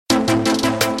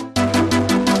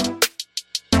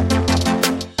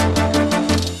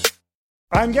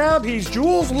I'm Gab, he's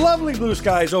Jules. Lovely blue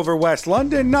skies over West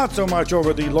London, not so much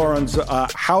over the Lawrence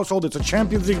household. It's a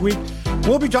Champions League week.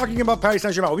 We'll be talking about Paris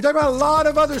Saint-Germain. We'll be talking about a lot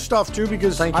of other stuff too,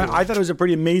 because I thought it was a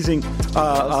pretty amazing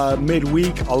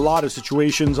midweek. A lot of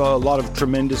situations, a lot of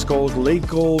tremendous goals, late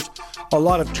goals, a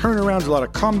lot of turnarounds, a lot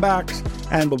of comebacks,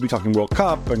 and we'll be talking World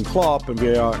Cup and Klopp and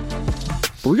VAR.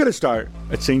 But we got to start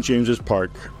at St. James's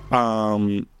Park.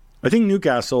 I think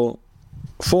Newcastle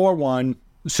 4-1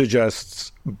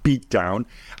 suggests beatdown.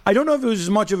 I don't know if it was as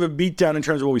much of a beatdown in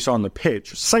terms of what we saw on the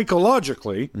pitch.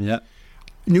 Psychologically,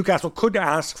 Newcastle could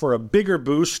ask for a bigger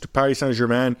boost. Paris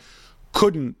Saint-Germain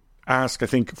couldn't ask, I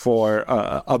think, for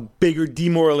a bigger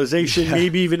demoralization,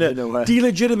 maybe even a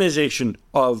delegitimization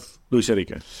of Luis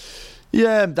Enrique.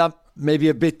 Yeah, that may be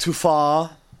a bit too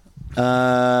far.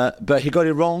 But he got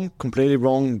it wrong, completely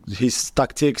wrong. His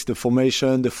tactics, the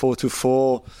formation, the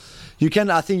 4-2-4.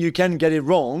 I think you can get it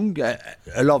wrong.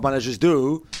 A lot of managers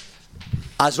do.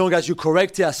 As long as you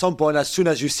correct it at some point, as soon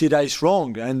as you see that it's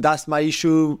wrong. And that's my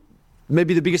issue.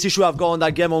 Maybe the biggest issue I've got on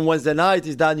that game on Wednesday night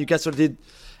is that Newcastle did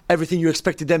everything you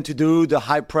expected them to do. The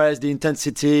high press, the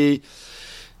intensity.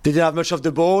 They didn't have much of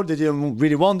the ball. They didn't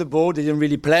really want the ball. They didn't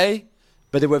really play.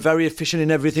 But they were very efficient in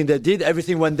everything they did.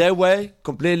 Everything went their way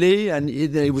completely. And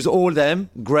it was all them.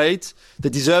 Great. They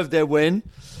deserved their win.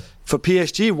 For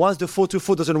PSG, once the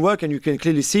 4-2-4 doesn't work and you can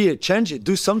clearly see it, change it,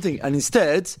 do something. And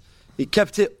instead, he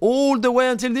kept it all the way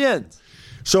until the end.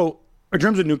 So, in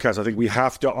terms of Newcastle, I think we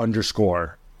have to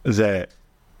underscore that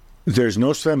there's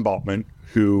no Sven Botman,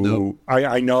 who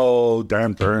I know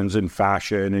Dan Burns in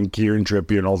fashion and Kieran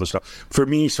Trippier and all this stuff. For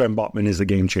me, Sven Botman is the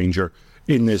game changer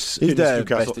in this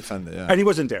Newcastle. Best defender, yeah. And he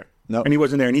wasn't there. No. And he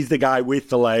wasn't there. And he's the guy with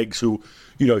the legs who,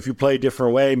 if you play a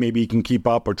different way, maybe he can keep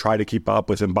up or try to keep up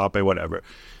with Mbappe, whatever.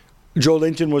 Joe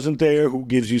Linton wasn't there, who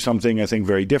gives you something, I think,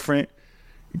 very different.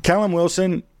 Callum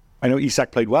Wilson, I know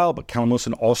Isak played well, but Callum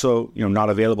Wilson also, not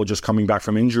available, just coming back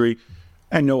from injury.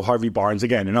 And no Harvey Barnes,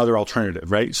 again, another alternative,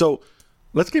 right? So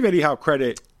let's give Eddie Howe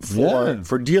credit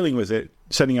for dealing with it,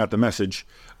 sending out the message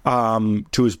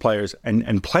to his players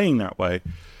and playing that way.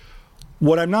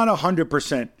 What I'm not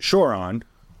 100% sure on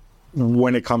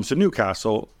when it comes to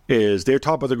Newcastle is they're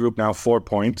top of the group now, 4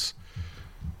 points.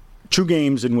 2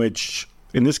 games in which...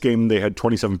 In this game, they had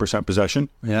 27% possession.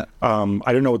 Yeah.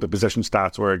 I don't know what the possession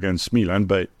stats were against Milan,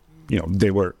 but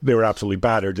they were absolutely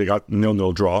battered. They got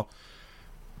 0-0 draw.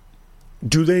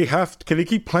 Can they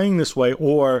keep playing this way,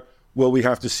 or will we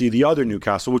have to see the other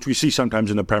Newcastle, which we see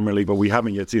sometimes in the Premier League, but we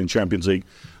haven't yet seen in Champions League,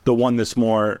 the one that's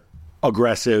more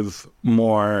aggressive,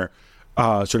 more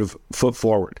sort of foot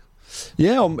forward?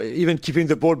 Yeah, even keeping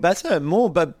the ball better, more,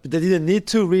 but they didn't need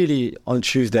to really on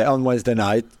Wednesday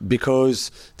night,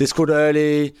 because they scored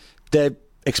early, they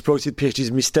exploited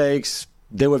PSG's mistakes,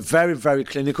 they were very, very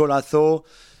clinical, I thought.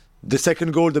 The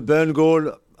second goal, the burn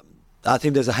goal, I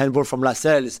think there's a handball from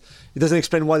Lascelles. It doesn't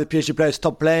explain why the PSG players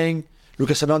stopped playing.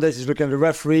 Lucas Hernandez is looking at the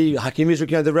referee, Hakimi is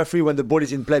looking at the referee when the ball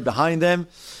is in play behind them.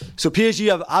 So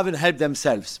PSG haven't helped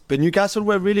themselves. But Newcastle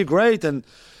were really great, and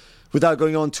without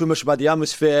going on too much about the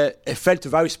atmosphere, it felt a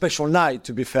very special night,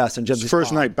 to be fair. St. James's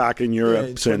First Park. night back in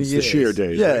Europe since the Sheer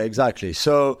days. Yeah, right? exactly.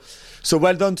 So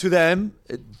well done to them.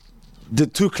 The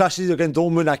 2 clashes against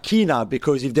Dortmund are key now,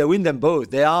 because if they win them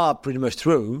both, they are pretty much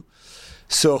through.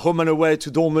 So home and away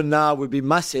to Dortmund now would be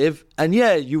massive. And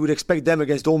yeah, you would expect them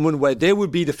against Dortmund, where they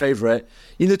would be the favourite.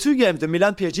 In the 2 games, the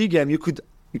Milan-PSG game, you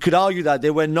could argue that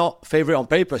they were not favourite on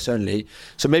paper, certainly.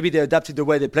 So maybe they adapted the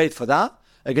way they played for that.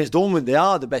 Against Dortmund, they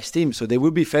are the best team, so they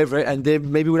will be favourite, and they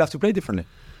maybe would have to play differently.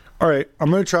 All right, I'm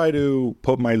going to try to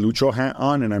put my Lucho hat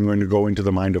on, and I'm going to go into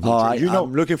the mind of Lucho.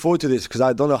 I'm looking forward to this, because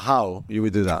I don't know how you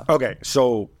would do that. Okay,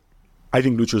 so I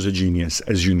think Lucho's a genius,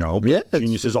 as you know. Yeah,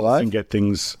 geniuses often get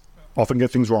things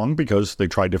wrong because they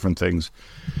try different things.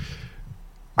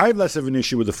 I have less of an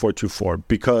issue with the 4-2-4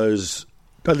 because,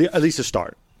 at least to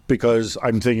start, because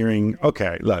I'm thinking,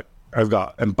 okay, look, I've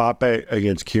got Mbappe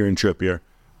against Kieran Trippier.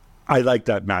 I like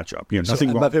that matchup.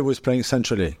 Nothing wrong. Mbappe was playing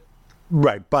centrally,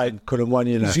 right? But couldn't win.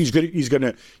 He's gonna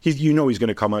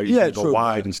come out. He's gonna go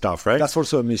wide and stuff, right? That's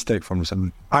also a mistake from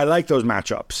some. I like those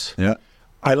matchups. Yeah.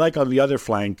 I like on the other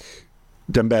flank,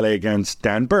 Dembele against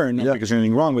Dan Burn. Not because there's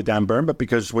anything wrong with Dan Burn, but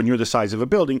because when you're the size of a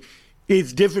building,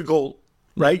 it's difficult,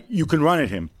 right? You can run at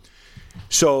him.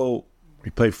 So we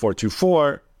play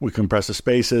 4-2-4. We compress the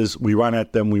spaces. We run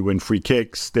at them. We win free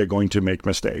kicks. They're going to make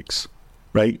mistakes.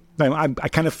 Right, I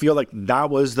kind of feel like that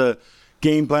was the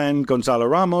game plan. Gonzalo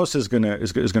Ramos is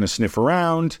gonna sniff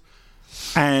around,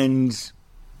 and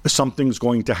something's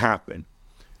going to happen.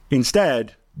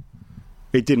 Instead,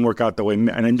 it didn't work out the way,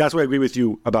 and that's why I agree with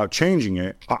you about changing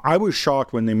it. I was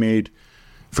shocked when they made,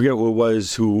 forget who it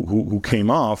was who came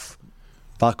off,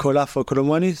 Barcola for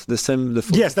Colomwani, the same.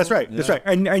 Yes, that's right. Yeah. That's right.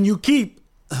 And you keep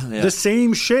the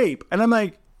same shape. And I'm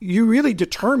like, you really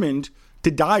determined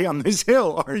to die on this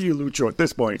hill, are you, Lucho, at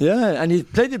this point? Yeah, and he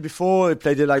played it before. He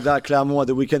played it like that. Clermont at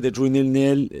the weekend, they drew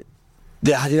 0-0.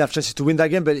 They didn't have chances to win that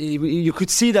game, but you could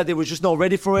see that they were just not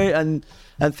ready for it and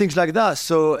things like that.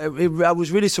 So I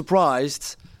was really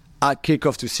surprised at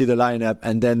kickoff to see the lineup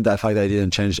and then the fact that they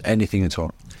didn't change anything at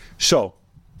all. So,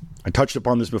 I touched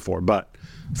upon this before, but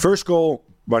first goal,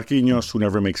 Marquinhos, who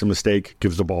never makes a mistake,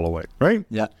 gives the ball away, right?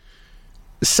 Yeah.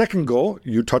 Second goal,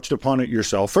 you touched upon it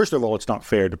yourself. First of all, it's not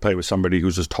fair to play with somebody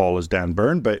who's as tall as Dan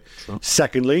Burn. But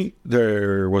secondly,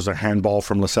 there was a handball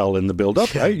from Lascelles in the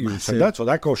build-up, right? You said that, so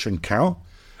that goal shouldn't count.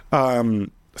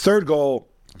 Third goal,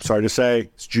 I'm sorry to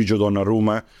say, it's Gigio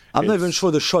Donnarumma. I'm not even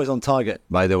sure the shot is on target,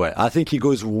 by the way. I think he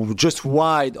goes just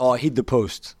wide or hit the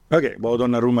post. Okay, well,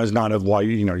 Donnarumma is not a wide,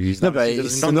 he's not.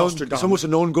 It's almost a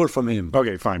known goal from him.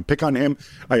 Okay, fine. Pick on him.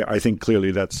 I think clearly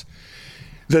that's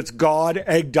God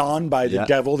egged on by the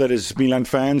devil that is Milan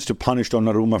fans to punish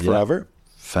Donnarumma forever.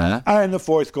 Fair. And the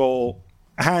fourth goal,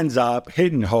 hands up,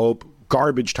 hidden hope,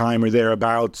 garbage time or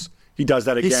thereabouts. He does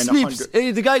that again. He sleeps.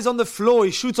 The guy's on the floor.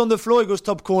 He shoots on the floor. He goes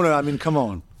top corner. I mean, come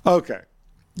on. Okay.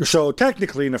 So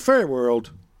technically, in a fair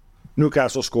world,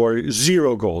 Newcastle score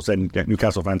 0 goals. And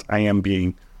Newcastle fans, I am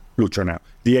being Lucho now.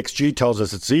 The XG tells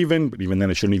us it's even, but even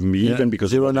then it shouldn't even be even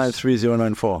because 0.93,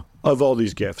 0.94 of all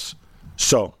these gifts.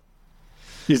 So...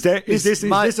 Is this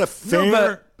a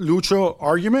fair Lucho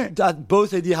argument? That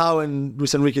both Eddie Howe and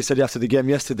Luis Enrique said after the game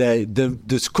yesterday,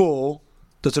 the score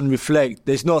doesn't reflect.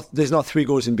 There's not 3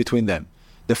 goals in between them.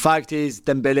 The fact is,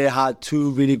 Dembele had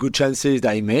 2 really good chances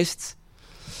that he missed,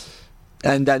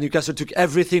 and that Newcastle took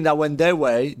everything that went their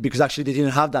way because actually they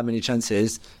didn't have that many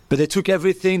chances. But they took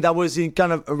everything that was in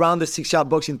kind of around the 6-yard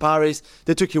box in Paris.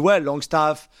 They took it well.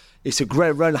 Longstaff, it's a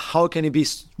great run. How can it be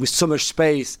with so much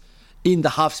space? In the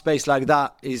half space like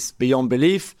that is beyond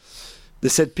belief. The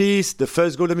set piece, the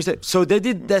first goal, the mistake. So they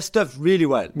did their stuff really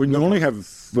well. When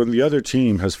the other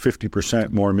team has 50%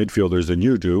 more midfielders than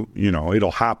you do, it'll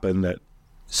happen that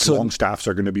long staffs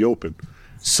are going to be open.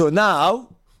 So now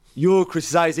you're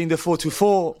criticizing the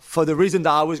 4-2-4 for the reason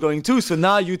that I was going to. So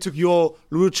now you took your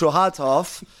Lucho hat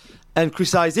off and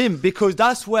criticize him because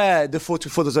that's where the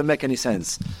 4-2-4 doesn't make any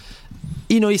sense.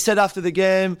 He said after the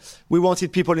game, we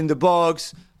wanted people in the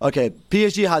box. Okay,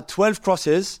 PSG had 12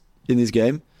 crosses in this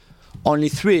game. Only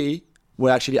 3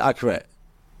 were actually accurate.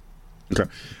 Okay.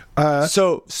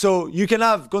 So you can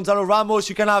have Gonzalo Ramos,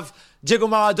 you can have Diego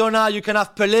Maradona, you can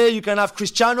have Pelé, you can have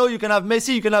Cristiano, you can have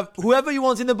Messi, you can have whoever you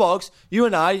want in the box. You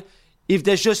and I, if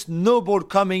there's just no ball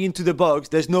coming into the box,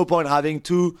 there's no point having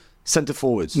 2 centre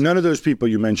forwards. None of those people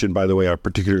you mentioned, by the way, are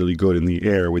particularly good in the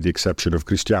air, with the exception of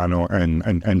Cristiano and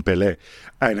Pelé.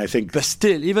 And I think, but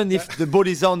still, even if the ball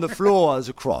is on the floor as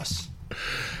a cross,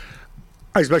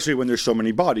 especially when there's so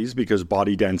many bodies, because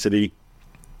body density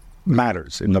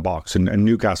matters in the box. And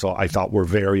Newcastle, I thought, were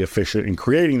very efficient in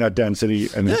creating that density.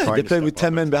 And then they played with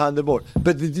 10 men behind the ball.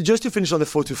 But just to finish on the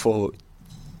 4-2-4.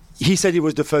 He said he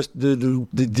was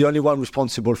the only one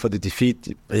responsible for the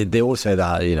defeat. They all say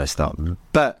that, it's not.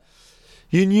 But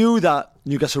you knew that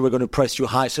Newcastle were going to press you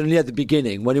high, certainly at the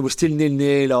beginning, when it was still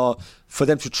 0-0, or for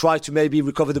them to try to maybe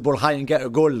recover the ball high and get a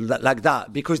goal like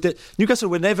that. Because Newcastle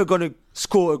were never going to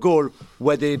score a goal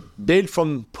where they build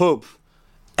from Pope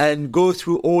and go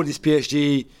through all this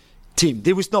PSG team.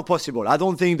 It was not possible. I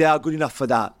don't think they are good enough for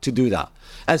that, to do that.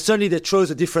 And certainly they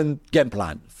chose a different game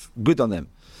plan. Good on them.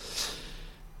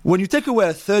 When you take away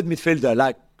a third midfielder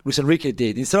like Luis Enrique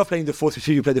did, instead of playing the 4-3-3,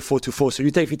 you play the 4-2-4. So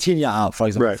you take Vitinha out, for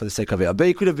example, for the sake of it. But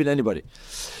it could have been anybody.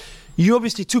 You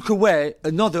obviously took away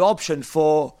another option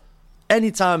for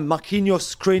anytime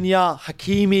Marquinhos, Skriniar,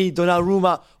 Hakimi,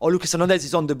 Donnarumma, or Lucas Hernandez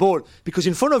is on the ball. Because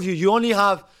in front of you, you only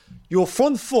have your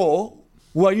front 4,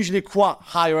 who are usually quite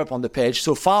higher up on the pitch,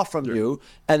 so far from you.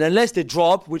 And unless they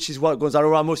drop, which is what Gonzalo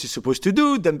Ramos is supposed to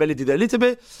do, Dembele did a little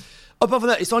bit. Apart from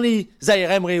that, it's only Zaire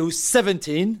Emery, who's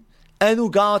 17, and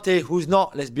Ugarte, who's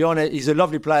not, let's be honest, he's a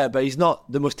lovely player, but he's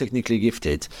not the most technically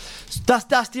gifted. So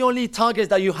that's the only targets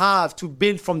that you have to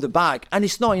build from the back, and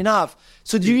it's not enough.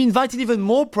 So you invited even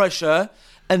more pressure,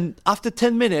 and after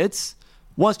 10 minutes,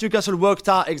 once Newcastle worked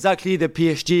out exactly the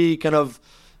PSG kind of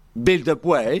build-up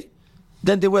way,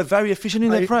 then they were very efficient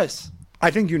in their press. I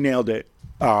think you nailed it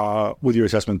with your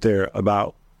assessment there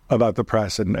about the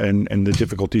press and the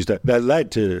difficulties that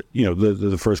led to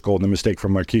the first goal and the mistake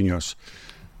from Marquinhos.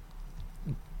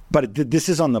 But this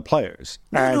is on the players.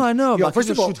 I know.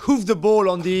 First of all, should hoof the ball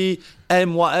on the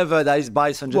whatever that is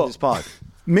by St. James's Park.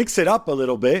 Mix it up a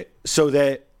little bit so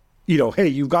that hey,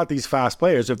 you've got these fast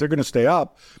players. If they're going to stay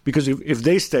up, because if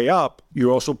they stay up,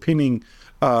 you're also pinning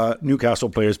Newcastle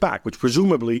players back, which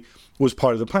presumably was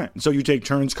part of the plan. So you take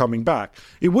turns coming back.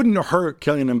 It wouldn't hurt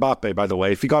Kylian Mbappe, by the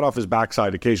way, if he got off his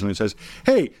backside occasionally and says,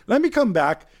 hey, let me come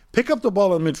back, pick up the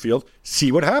ball in midfield,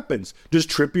 see what happens. Does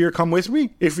Trippier come with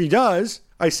me? If he does,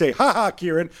 I say, ha,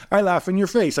 Kieran, I laugh in your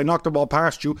face. I knock the ball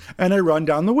past you and I run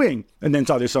down the wing. And then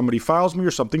it's either somebody fouls me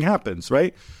or something happens,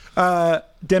 right?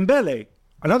 Dembele,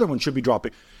 another one should be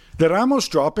dropping. The Ramos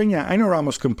dropping, I know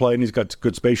Ramos can play and he's got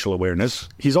good spatial awareness.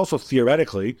 He's also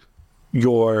theoretically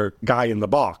your guy in the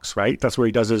box, right? That's where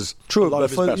he does his true.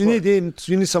 But you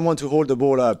need someone to hold the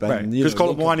ball up, and because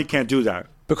Colomwani can't do that.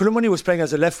 But Colomwani was playing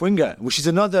as a left winger, which is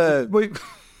another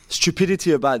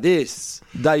stupidity about this.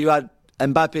 That you had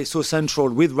Mbappe so central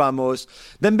with Ramos.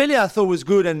 Dembele I thought was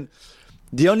good, and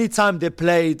the only time they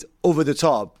played over the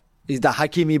top is the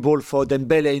Hakimi ball for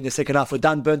Dembele in the second half, where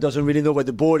Dan Burn doesn't really know where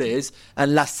the ball is,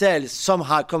 and Lascelles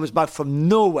somehow comes back from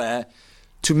nowhere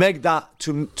to make that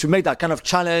kind of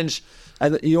challenge,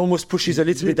 and he almost pushes a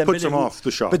little bit. Dembele puts him off the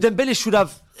shot. But Dembele should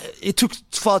have. It took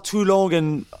far too long,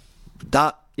 and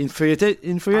that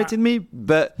infuriated me.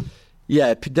 But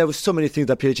yeah, there was so many things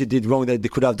that PSG did wrong that they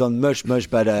could have done much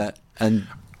better. And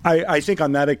I think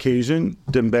on that occasion,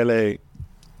 Dembele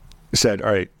said,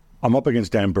 "All right, I'm up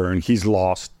against Dan Burn. He's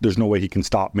lost. There's no way he can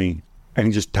stop me." And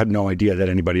he just had no idea that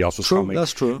anybody else was coming.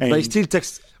 That's true. And but he still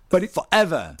takes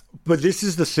forever. But this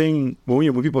is the thing,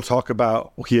 when people talk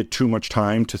about he had too much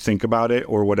time to think about it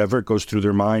or whatever, it goes through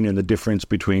their mind, and the difference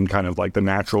between kind of like the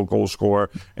natural goal scorer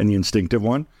and the instinctive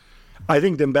one. I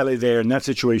think Dembele there in that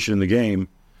situation in the game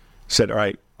said, all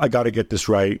right, I got to get this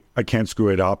right. I can't screw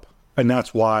it up. And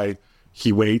that's why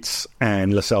he waits.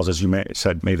 And Lascelles, as you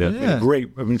said, made a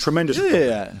tremendous.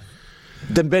 Yeah.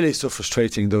 Dembele is so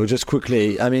frustrating, though, just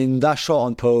quickly. I mean, that shot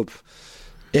on Pope,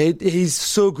 he's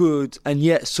so good and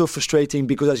yet so frustrating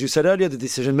because, as you said earlier, the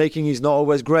decision-making is not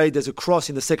always great. There's a cross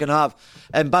in the second half.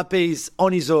 Mbappe is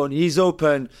on his own. He's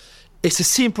open.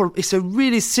 It's a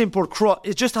really simple cross.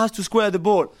 It just has to square the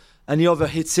ball. And he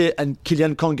overhits it and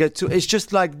Kylian can't get to it. It's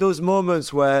just like those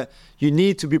moments where you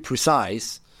need to be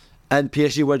precise and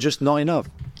PSG were just not enough.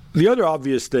 The other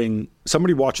obvious thing,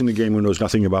 somebody watching the game who knows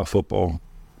nothing about football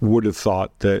would have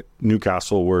thought that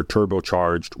Newcastle were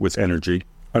turbocharged with energy.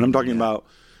 And I'm talking about,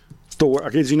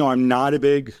 as you know, I'm not a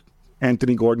big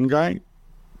Anthony Gordon guy,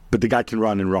 but the guy can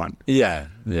run and run. Yeah.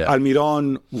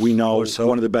 Almiron, we know,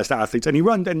 one of the best athletes. And he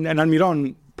runs, and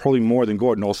Almiron, probably more than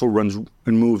Gordon, also runs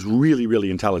and moves really,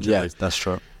 really intelligently. Yeah, that's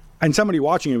true. And somebody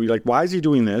watching it would be like, why is he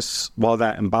doing this while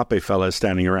that Mbappe fella is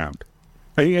standing around?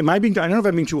 I don't know if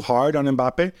I'm being too hard on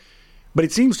Mbappe, but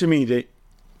it seems to me that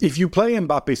if you play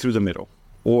Mbappe through the middle,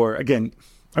 or again,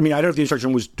 I mean, I don't know if the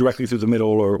instruction was directly through the middle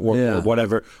or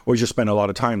whatever, or just spend a lot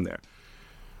of time there.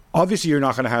 Obviously, you're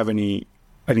not going to have any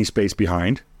space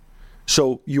behind.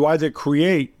 So you either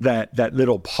create that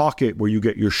little pocket where you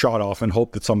get your shot off and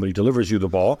hope that somebody delivers you the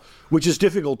ball, which is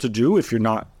difficult to do if you're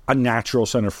not a natural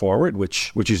center forward,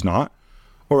 which he's not,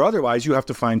 or otherwise you have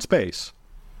to find space.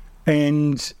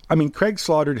 And, I mean, Craig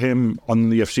slaughtered him on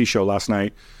the FC show last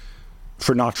night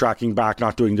for not tracking back,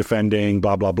 not doing defending,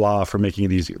 blah, blah, blah, for making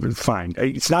it easier. Fine.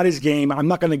 It's not his game. I'm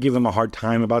not going to give him a hard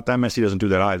time about that. Messi doesn't do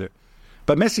that either.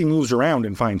 But Messi moves around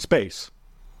and finds space.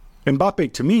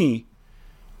 Mbappe, to me,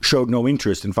 showed no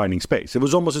interest in finding space. It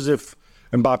was almost as if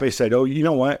Mbappe said, oh, you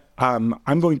know what? I'm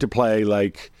going to play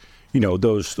like,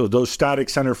 those static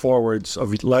center forwards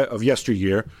of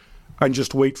yesteryear and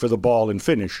just wait for the ball and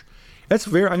finish.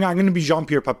 I'm going to be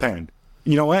Jean-Pierre Papin.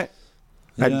 You know what?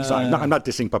 Yeah. I'm not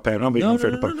dissing Papin. I'm not being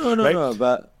unfair to Papin. No,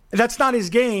 but that's not his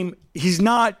game. He's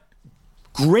not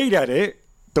great at it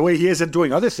the way he is at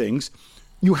doing other things.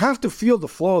 You have to feel the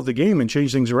flow of the game and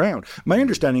change things around. My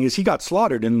understanding is he got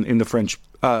slaughtered in the French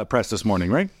press this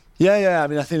morning, right? Yeah. I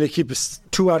mean, I think they keep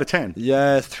 2 out of 10.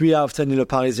 Yeah, 3 out of 10 in Le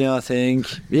Parisien, I think.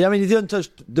 Yeah, I mean, he didn't touch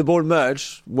the ball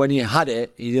much. When he had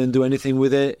it, he didn't do anything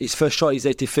with it. His first shot is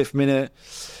 85th minute.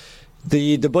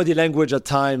 The body language at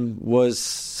time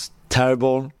was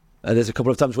terrible. There's a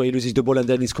couple of times where he loses the ball and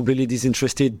then he's completely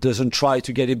disinterested, doesn't try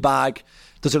to get it back,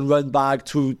 doesn't run back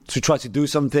to try to do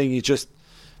something. He just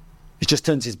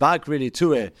turns his back really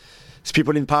to it. There's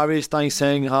people in Paris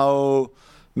saying how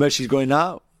much he's going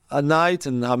out at night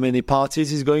and how many parties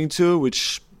he's going to,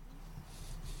 which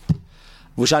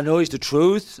I know is the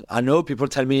truth. I know people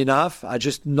tell me enough. I'm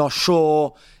just not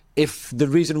sure if the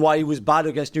reason why he was bad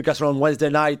against Newcastle on Wednesday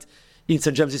night in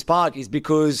St. James's Park is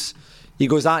because he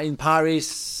goes out in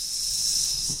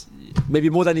Paris maybe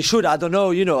more than he should. I don't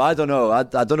know. I don't know. I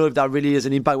don't know if that really has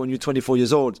an impact when you're 24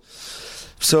 years old.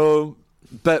 So,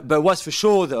 but what's for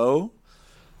sure though,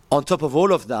 on top of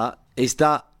all of that is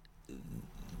that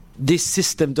this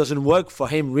system doesn't work for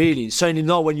him really. Certainly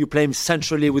not when you play him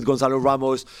centrally with Gonzalo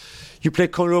Ramos. You play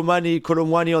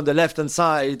Colomwani on the left-hand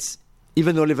side.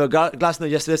 Even Oliver Glasner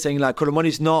yesterday saying like Colomwani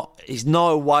is not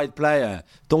a wide player.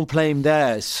 Don't play him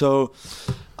there. So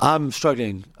I'm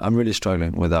struggling. I'm really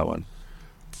struggling with that one.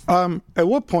 At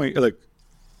what point, like,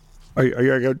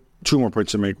 I got two more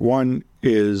points to make. One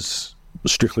is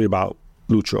strictly about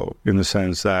Lucho in the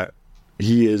sense that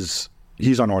he's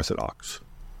unorthodox.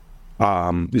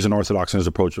 He's unorthodox in his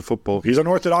approach to football. He's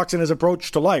unorthodox in his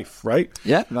approach to life, right?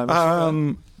 Yeah.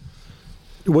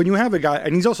 When you have a guy,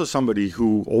 and he's also somebody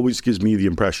who always gives me the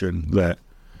impression that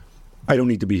I don't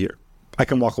need to be here. I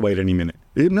can walk away at any minute.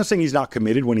 I'm not saying he's not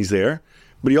committed when he's there,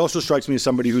 but he also strikes me as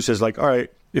somebody who says like, all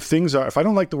right, if I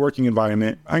don't like the working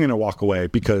environment, I'm going to walk away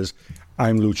because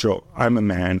I'm Lucho. I'm a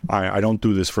man. I don't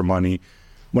do this for money.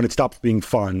 When it stops being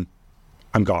fun,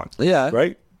 I'm gone. Yeah.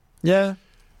 Right? Yeah.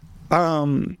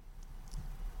 When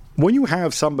you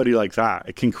have somebody like that,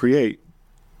 it can create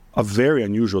a very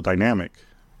unusual dynamic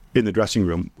in the dressing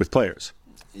room with players.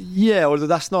 Yeah, although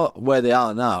that's not where they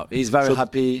are now. He's very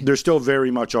happy. They're still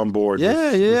very much on board.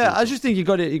 Yeah. I just think you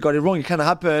got it wrong. It kind of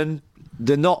happened.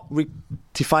 They're not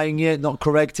rectifying it, not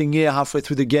correcting it halfway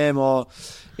through the game, or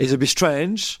it's a bit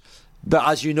strange. But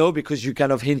as you know, because you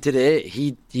kind of hinted at it,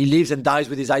 he lives and dies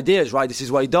with his ideas, right? This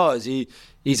is what he does.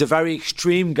 He's a very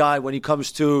extreme guy when it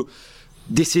comes to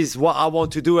this is what I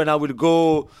want to do, and I will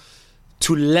go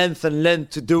to length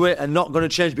to do it, and not going to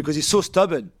change because he's so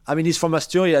stubborn. I mean, he's from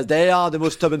Asturias. They are the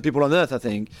most stubborn people on earth, I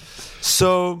think.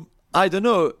 So, I don't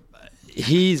know.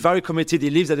 He's very committed. He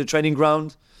lives at the training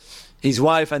ground. His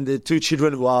wife and the two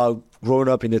children who are grown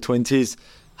up in their 20s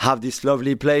have this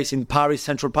lovely place in Paris,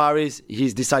 central Paris.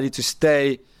 He's decided to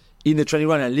stay in the training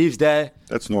ground and lives there.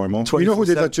 That's normal. You know who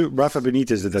did that too? Rafa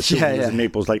Benitez did that too. Yeah. In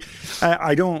Naples. Like,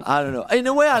 I don't know. In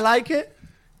a way, I like it.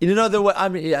 In another way, I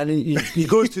mean, and he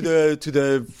goes to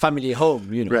the family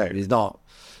home. You know, right. He's not.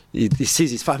 He sees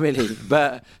his family,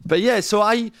 but yeah. So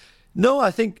I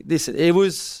think this. It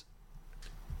was.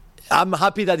 I'm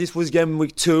happy that this was game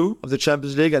week 2 of the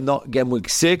Champions League and not game week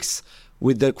 6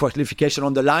 with the qualification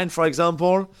on the line, for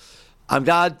example. I'm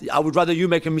glad. I would rather you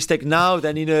make a mistake now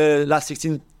than in a last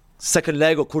 16 second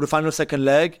leg or quarterfinal second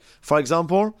leg, for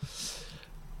example.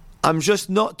 I'm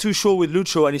just not too sure with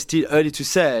Lucho, and it's still early to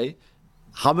say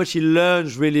how much he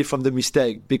learns really from the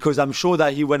mistake, because I'm sure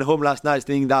that he went home last night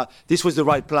thinking that this was the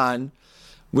right plan.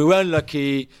 We weren't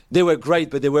lucky. They were great,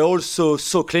 but they were also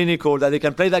so clinical that they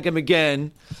can play that game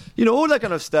again. You know, all that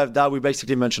kind of stuff that we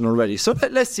basically mentioned already. So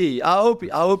let's see. I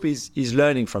hope he's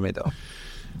learning from it, though.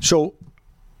 So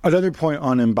another point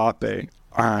on Mbappe,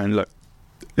 and look,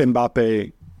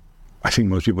 Mbappe, I think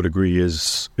most people would agree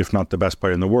is, if not the best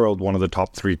player in the world, one of the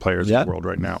top 3 players in the world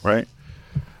right now, right?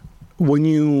 When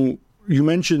you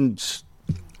mentioned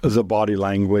the body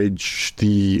language,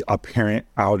 the apparent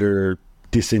outer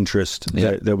disinterest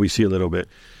that we see a little bit.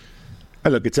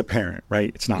 And look, it's apparent,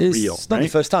 right? It's not real. It's not the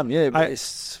first time,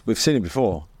 but we've seen it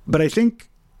before. But I think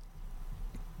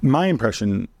my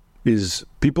impression is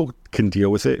people can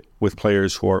deal with it with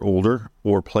players who are older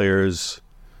or players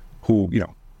who, you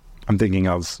know, I'm thinking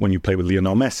of when you play with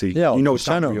Lionel Messi. Yeah, you know it's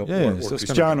not real. Or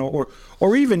Cristiano,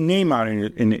 or even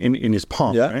Neymar in his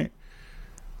palm, right?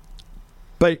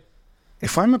 But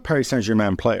if I'm a Paris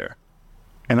Saint-Germain player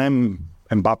and I'm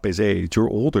Mbappe's age, you're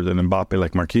older than Mbappe,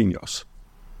 like Marquinhos,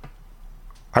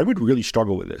 I would really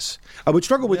struggle with this. I would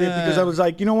struggle with it because I was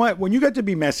like, you know what? When you get to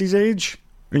be Messi's age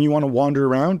and you want to wander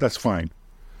around, that's fine.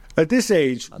 At this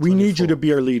age, we need you to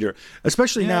be our leader.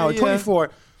 Especially now at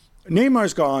 24,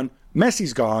 Neymar's gone,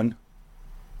 Messi's gone.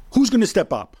 Who's going to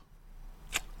step up?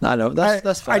 I know,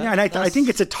 that's fine. And I think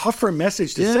it's a tougher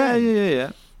message to send.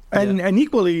 Yeah. And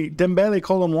equally, Dembele,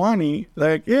 Colomwani,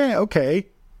 like, okay,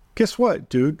 guess what,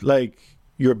 dude? Like,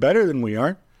 you're better than we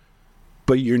are,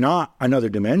 but you're not another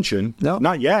dimension. No.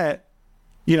 Not yet,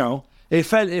 you know. It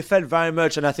felt very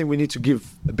much, and I think we need to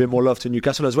give a bit more love to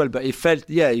Newcastle as well, but it felt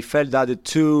that the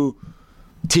two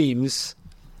teams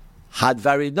had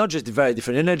not just very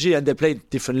different energy, and they played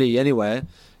differently anyway,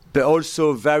 but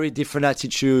also very different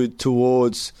attitude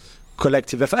towards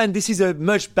collective effort. And this is a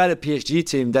much better PSG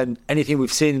team than anything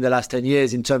we've seen in the last 10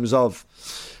 years in terms of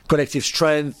collective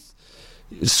strength,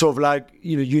 sort of like,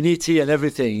 you know, unity and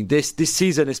everything. This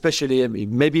season especially, I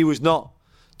mean, maybe it was not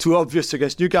too obvious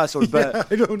against Newcastle,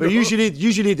 but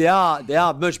usually they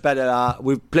are much better.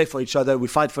 We play for each other, we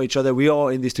fight for each other, we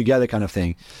are in this together kind of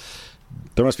thing.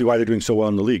 That must be why they're doing so well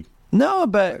in the league. No,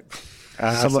 but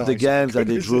some of the games that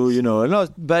they drew, you know,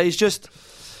 but it's just,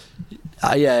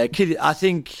 I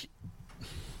think,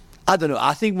 I don't know.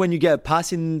 I think when you get a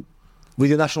passing with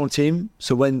your national team.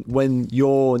 So when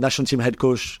your national team head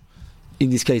coach, in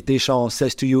this case Deschamps,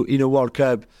 says to you in a World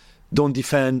Cup, don't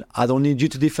defend, I don't need you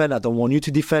to defend, I don't want you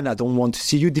to defend, I don't want to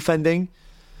see you defending.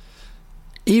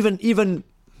 Even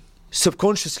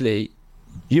subconsciously,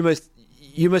 you must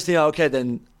think, okay,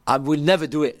 then I will never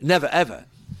do it, never ever.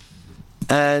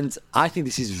 And I think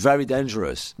this is very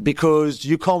dangerous because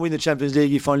you can't win the Champions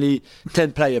League if only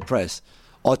 10 players press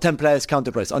or 10 players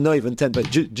counter press, or not even 10.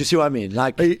 But do you see what I mean?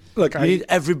 Like, you need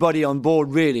everybody on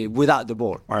board really without the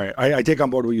ball. All right, I take on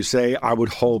board what you say. I would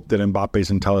hope that Mbappe is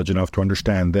intelligent enough to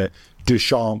understand that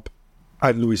Deschamps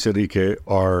and Luis Enrique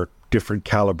are different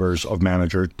calibers of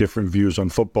manager, different views on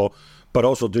football, but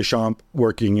also Deschamps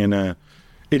working in a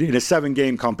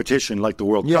 7-game competition like the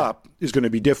World Cup is going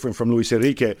to be different from Luis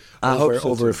Enrique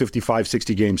over a 55,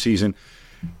 60-game season.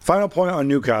 Final point on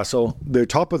Newcastle, they're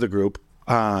top of the group.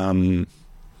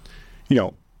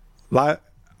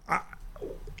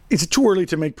 Is it too early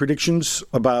to make predictions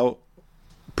about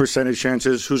percentage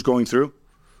chances, who's going through?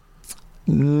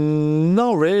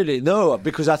 No, really, no,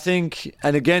 because I think,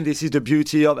 and again, this is the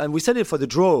beauty of, and we said it for the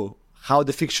draw, how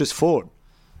the fixtures fall.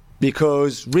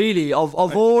 Because really, of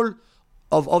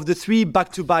the 3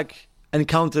 back-to-back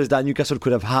encounters that Newcastle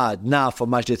could have had now for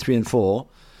match day 3 and 4,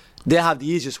 they have the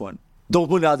easiest one.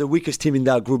 Dortmund are the weakest team in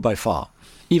that group by far,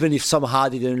 even if somehow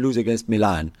they didn't lose against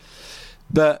Milan.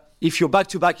 But if your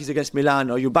back-to-back is against Milan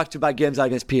or your back-to-back games are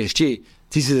against PSG,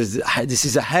 this is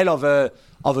a hell of a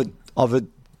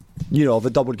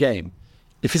double game.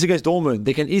 If it's against Dortmund,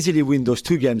 they can easily win those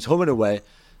 2 games home and away,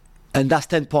 and that's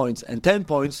 10 points. And 10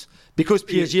 points, because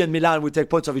PSG and Milan will take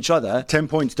points of each other. 10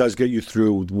 points does get you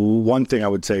through. One thing I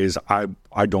would say is I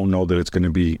don't know that it's going to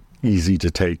be easy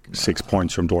to take 6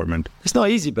 points from Dortmund. It's not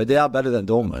easy, but they are better than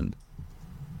Dortmund.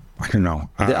 I don't know.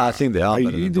 I think they are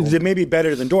better than Dortmund. They may be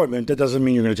better than Dortmund. That doesn't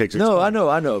mean you're going to take 6 points. No,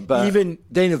 I know. But even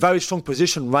they're in a very strong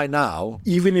position right now.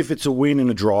 Even if it's a win and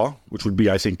a draw, which would be,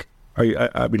 I think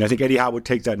Eddie Howe would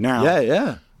take that now.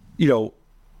 Yeah.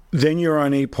 Then you're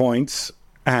on 8 points,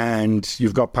 and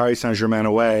you've got Paris Saint-Germain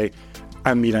away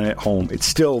and Milan at home. It's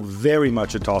still very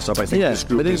much a toss-up. I think this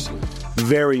group is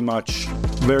very much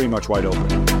wide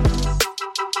open.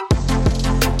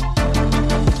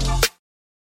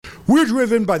 We're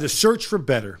driven by the search for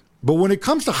better. But when it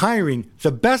comes to hiring,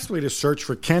 the best way to search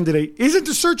for a candidate isn't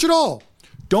to search at all.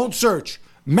 Don't search.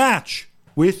 Match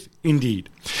with Indeed.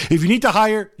 If you need to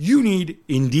hire, you need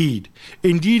Indeed.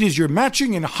 Indeed is your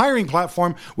matching and hiring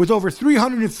platform with over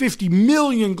 350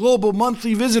 million global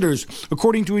monthly visitors,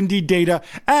 according to Indeed data,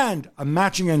 and a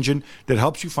matching engine that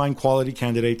helps you find quality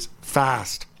candidates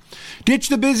fast. Ditch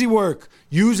the busy work.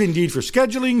 Use Indeed for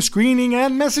scheduling, screening,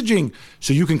 and messaging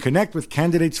so you can connect with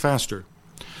candidates faster.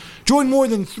 Join more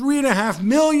than 3.5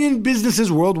 million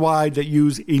businesses worldwide that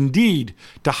use Indeed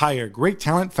to hire great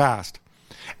talent fast.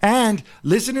 And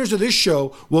listeners of this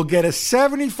show will get a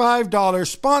 $75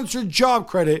 sponsored job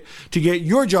credit to get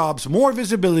your jobs more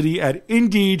visibility at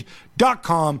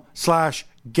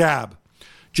Indeed.com/Gab.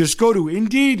 Just go to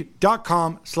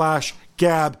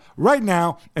Indeed.com/Gab right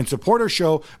now and support our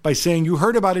show by saying you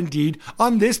heard about Indeed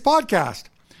on this podcast.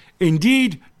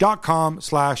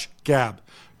 Indeed.com/Gab.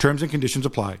 Terms and conditions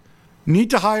apply. Need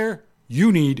to hire?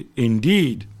 You need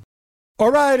Indeed.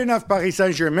 All right, enough Paris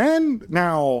Saint-Germain.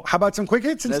 Now, how about some quick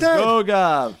hits instead? Let's go,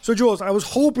 Gab. So, Jules, I was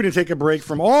hoping to take a break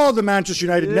from all the Manchester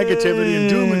United negativity and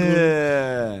doom and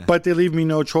gloom, but they leave me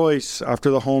no choice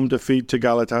after the home defeat to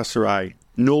Galatasaray.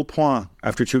 0 points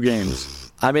after 2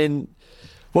 games. I mean,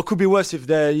 what could be worse if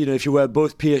you were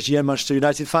both PSG and Manchester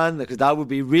United fan? Because that would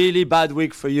be a really bad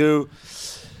week for you.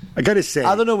 I gotta say,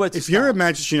 I don't know where to if start. you're a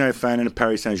Manchester United fan and a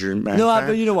Paris Saint-Germain fan,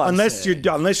 you know what? Unless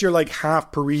you're like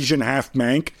half Parisian, half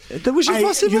Manc, which is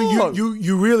possible.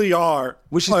 You really are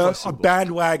a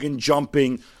bandwagon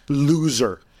jumping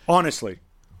loser. Honestly,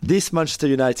 this Manchester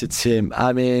United team.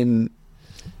 I mean,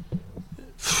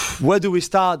 where do we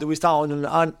start? Do we start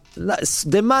on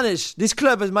this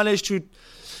club has managed to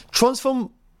transform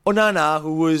Onana,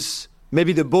 who was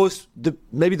maybe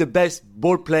the best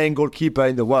ball-playing goalkeeper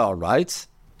in the world, right?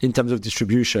 In terms of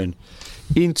distribution,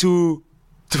 into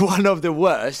one of the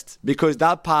worst, because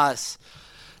that pass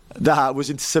that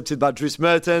was intercepted by Dries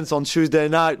Mertens on Tuesday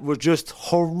night was just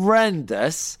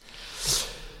horrendous.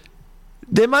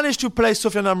 They managed to play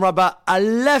Sofiane Amrabat, a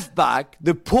left back,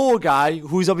 the poor guy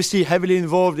who is obviously heavily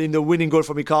involved in the winning goal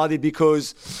for Icardi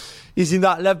because he's in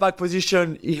that left back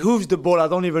position. He hooves the ball, I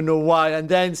don't even know why, and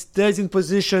then stays in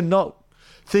position, not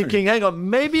thinking, hang on,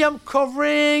 maybe I'm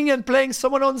covering and playing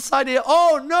someone on the side here.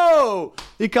 Oh no,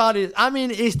 Icardi. I mean,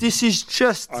 this is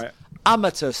just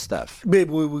amateur stuff. Babe,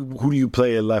 who do you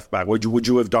play at left back? Would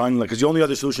you have done? Because the only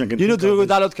other solution I can think of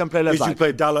Dalot can play left back. You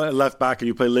play Dalot at left back and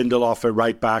you play Lindelof at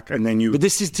right back, and then you. But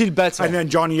this is still better. And then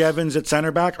Johnny Evans at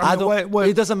centre back.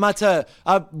 It doesn't matter.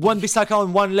 One Bissaka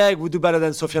on one leg would do better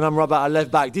than Sofiane Amrabat at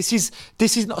left back. This is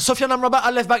not Sofiane Amrabat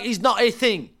at left back is not a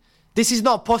thing. This is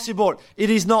not possible. It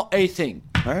is not a thing.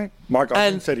 All right. Mark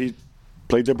Austin said he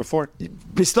played there before.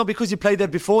 It's not because you played there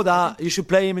before that you should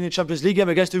play him in the Champions League game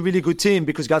against a really good team,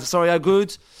 because Galatasaray are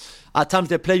good. At times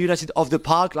they play United off the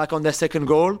park, like on their second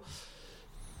goal.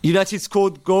 United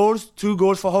scored goals, 2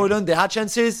 goals for Højlund. They had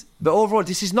chances, but overall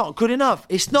this is not good enough.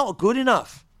 It's not good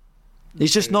enough.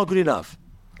 It's just not good enough.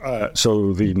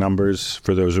 So the numbers,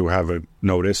 for those who haven't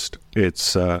noticed,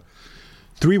 it's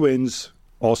 3 wins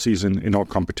all season in all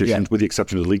competitions, with the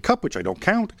exception of the League Cup, which I don't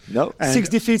count. No, 6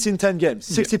 defeats in 10 games.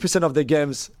 60% of the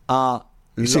games are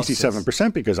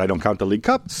 67%, because I don't count the League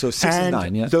Cup. So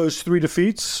 69, and those 3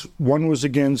 defeats, one was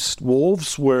against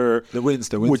Wolves, where the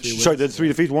 3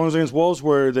 defeats. One was against Wolves,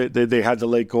 where they had the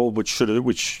late goal, which should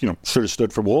have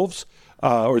stood for Wolves,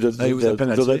 or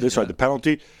the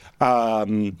penalty.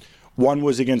 One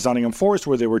was against Nottingham Forest,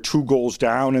 where they were 2 goals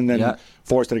down, and then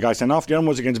Forest had a guy sent off. The other one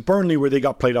was against Burnley, where they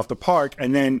got played off the park.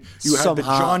 And then you had the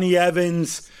Johnny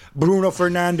Evans, Bruno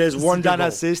Fernandes, one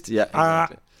assist. Yeah,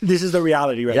 exactly. This is the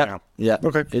reality now. Yeah,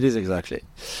 okay. It is exactly.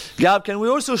 Gab, can we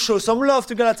also show some love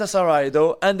to Galatasaray,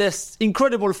 though? And there's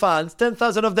incredible fans,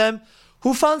 10,000 of them,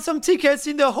 who found some tickets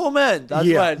in the home end as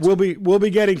well. We'll be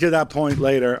getting to that point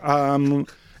later.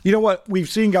 You know what? We've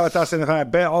seen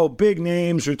Galatasaray, big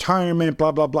names, retirement,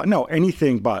 blah, blah, blah. No,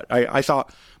 anything but. I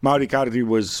thought Mauro Icardi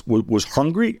was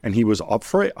hungry, and he was up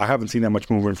for it. I haven't seen that much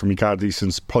movement from Icardi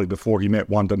since probably before he met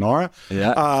Wandonara.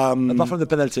 Yeah. Apart from the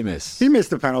penalty miss. He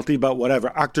missed the penalty, but whatever.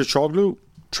 Akhtar Çoglu,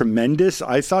 tremendous.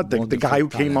 I thought the guy who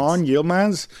came on,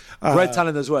 Yilmaz. Great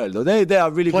talent as well, though. They are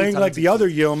really playing like the other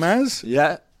Yilmaz.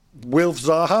 Yeah. Wilf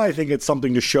Zaha, I think it's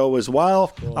something to show as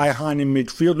well. Ayhan in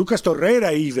midfield. Lucas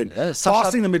Torreira even.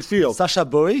 Bossing the midfield. Sacha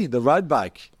Boey, the right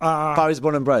back. Paris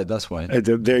born and bred, that's why.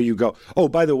 There you go. Oh,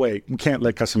 by the way, we can't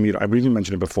let Casemiro, I really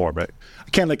mentioned it before, but I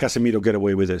can't let Casemiro get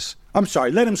away with this. I'm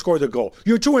sorry, let him score the goal.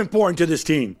 You're too important to this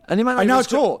team. And he might not even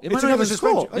score. It's another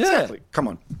suspension. Exactly. Yeah. Come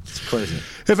on. It's crazy.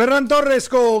 If Ferran Torres'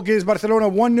 goal gives Barcelona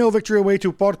 1-0 victory away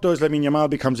to Porto, Lamine Yamal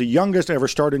becomes the youngest to ever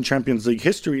start in Champions League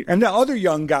history. And the other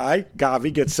young guy,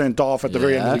 Gavi, gets sent off at the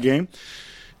very end of the game.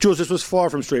 Jules, this was far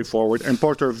from straightforward, and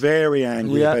Porto are very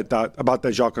angry about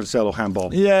that João Cancelo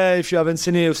handball. Yeah, if you haven't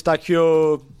seen it,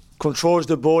 Eustáquio controls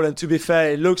the ball, and to be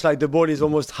fair, it looks like the ball is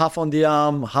almost half on the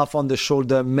arm, half on the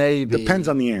shoulder, maybe. Depends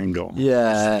on the angle.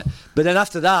 Yeah, but then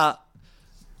after that,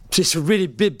 it's a really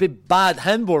big bad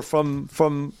handball from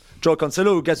João Cancelo,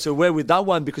 who gets away with that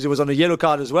one because he was on a yellow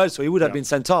card as well, so he would have been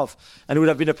sent off, and it would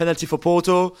have been a penalty for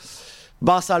Porto.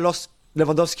 Barca lost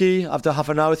Lewandowski after half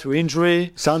an hour through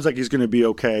injury. Sounds like he's going to be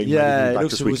okay. Yeah, it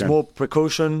looks like it was more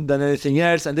precaution than anything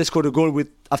else. And they scored a goal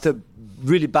after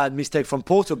really bad mistake from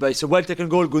Porto. But it's a well-taken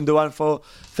goal, Gundogan for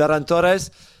Ferran Torres.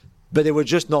 But they were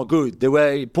just not good.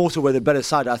 Porto were the better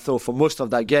side, I thought, for most of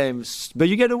that game. But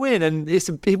you get a win, and this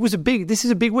is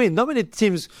a big win. Not many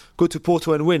teams go to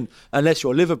Porto and win unless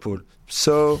you're Liverpool.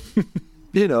 So...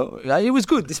 it was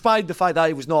good, despite the fact that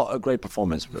it was not a great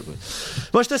performance.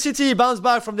 Manchester City bounced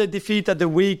back from their defeat at the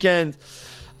weekend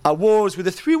at Wolves with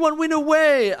a 3-1 win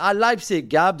away at Leipzig.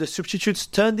 Gab, the substitutes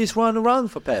turned this one around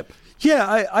for Pep.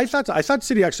 Yeah, I thought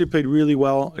City actually played really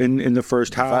well in the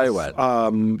first half. Very well.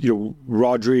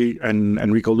 Rodri and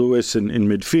Enrico Lewis in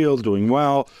midfield doing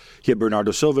well. He had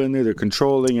Bernardo Silva in there. They're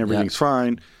controlling. Everything's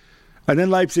fine. And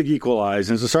then Leipzig equalized,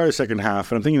 and it's the start of the second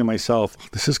half, and I'm thinking to myself,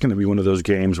 this is going to be one of those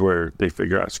games where they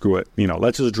figure out, screw it,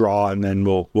 let's just draw, and then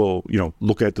we'll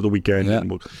look ahead to the weekend. Yeah.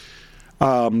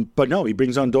 And but no, he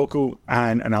brings on Doku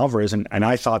and Alvarez, and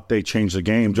I thought they changed the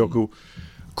game. Doku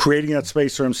creating that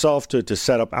space for himself to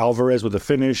set up Alvarez with a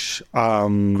finish.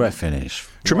 Great finish.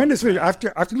 Tremendous finish.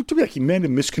 After it looked to me like he may have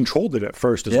miscontrolled it at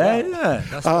first as well. Yeah,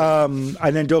 that's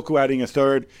and then Doku adding a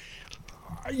third.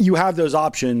 You have those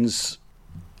options.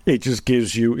 It just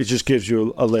gives you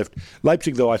a lift.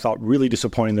 Leipzig, though, I thought really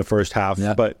disappointing the first half,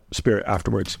 but spirit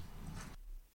afterwards.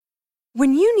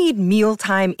 When you need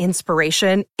mealtime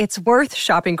inspiration, it's worth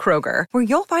shopping Kroger, where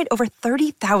you'll find over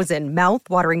 30,000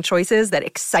 mouth-watering choices that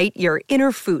excite your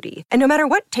inner foodie. And no matter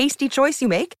what tasty choice you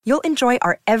make, you'll enjoy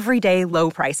our everyday low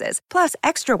prices, plus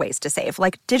extra ways to save,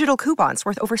 like digital coupons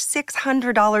worth over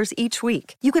 $600 each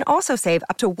week. You can also save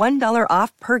up to $1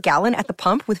 off per gallon at the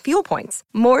pump with fuel points.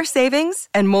 More savings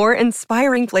and more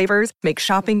inspiring flavors make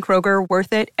shopping Kroger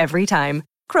worth it every time.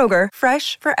 Kroger,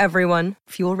 fresh for everyone.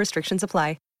 Fuel restrictions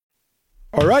apply.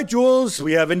 All right, Jules,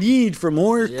 we have a need for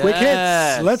more quick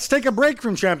hits. Let's take a break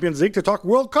from Champions League to talk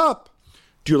World Cup.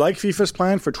 Do you like FIFA's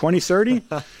plan for 2030?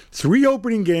 3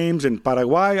 opening games in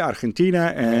Paraguay,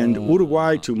 Argentina, and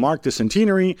Uruguay to mark the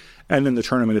centenary, and then the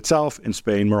tournament itself in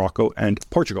Spain, Morocco, and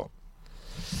Portugal.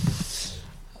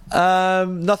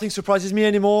 Nothing surprises me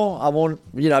anymore. I won't,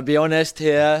 be honest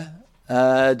here.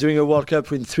 Doing a World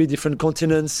Cup in 3 different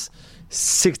continents,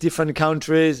 6 different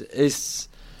countries is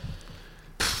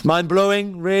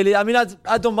mind-blowing, really. I mean,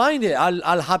 I don't mind it.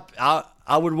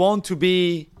 I would want to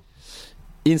be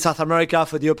in South America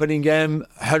for the opening game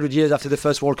 100 years after the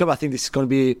first World Cup. I think this is going to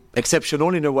be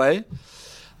exceptional in a way.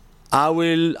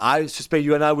 I suspect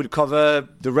you and I will cover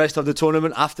the rest of the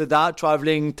tournament after that,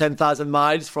 traveling 10,000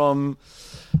 miles from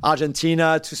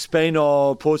Argentina to Spain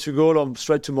or Portugal or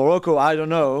straight to Morocco. I don't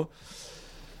know.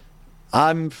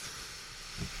 I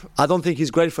don't think it's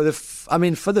great for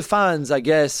for the fans, I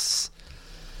guess.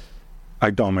 I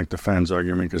don't make the fans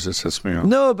argument because it sets me off.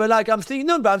 No, but I'm thinking,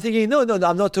 I'm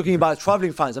not talking about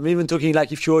traveling fans. I'm even talking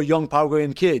like if you're a young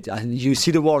Paraguayan kid and you see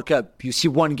the World Cup, you see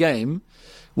one game.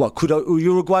 What, could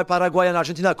Uruguay, Paraguay, and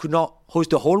Argentina could not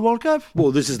host the whole World Cup?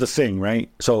 Well, this is the thing, right?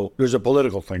 So there's a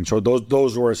political thing. So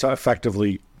those were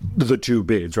effectively the 2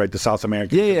 bids, right? The South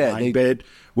American bid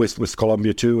with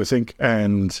Colombia too, I think,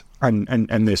 and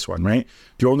this one, right?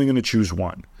 You're only going to choose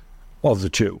one of the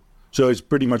 2. So it's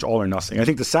pretty much all or nothing. I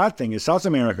think the sad thing is South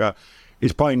America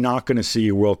is probably not going to see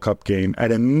a World Cup game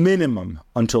at a minimum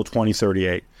until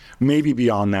 2038. Maybe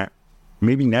beyond that.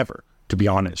 Maybe never, to be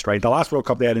honest, right? The last World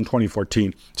Cup they had in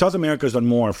 2014. South America's done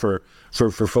more for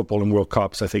football and World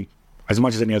Cups, I think, as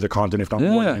much as any other continent, if not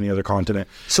more than any other continent.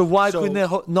 So why couldn't they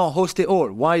not host it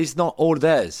all? Why is not all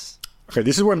theirs? Okay,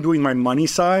 this is where I'm doing my money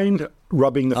side,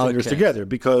 rubbing the fingers together,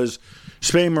 because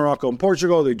Spain, Morocco, and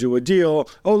Portugal, they do a deal.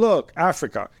 Oh, look,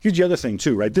 Africa. Here's the other thing,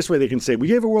 too, right? This way they can say, we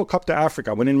gave a World Cup to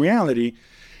Africa, when in reality,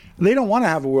 they don't want to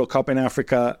have a World Cup in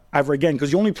Africa ever again,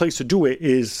 because the only place to do it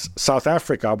is South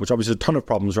Africa, which obviously has a ton of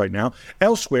problems right now.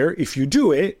 Elsewhere, if you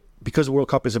do it, because the World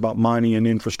Cup is about money and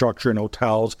infrastructure and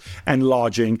hotels and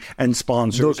lodging and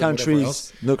sponsors. No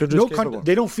countries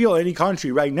they don't feel any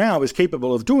country right now is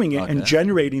capable of doing it and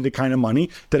generating the kind of money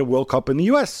that a World Cup in the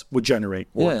US would generate,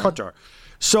 or Qatar.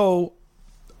 So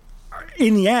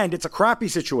in the end, it's a crappy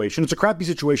situation. It's a crappy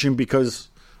situation because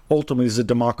ultimately it's a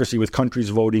democracy with countries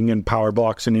voting and power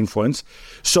blocks and influence.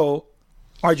 So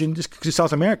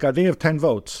South America, they have 10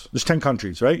 votes. There's 10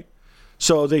 countries, right?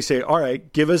 So they say, all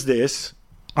right, give us this,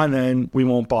 and then we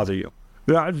won't bother you.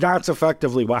 That's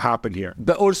effectively what happened here.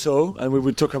 But also, and we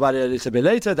will talk about it a little bit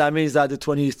later, that means that the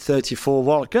 2034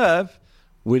 World Cup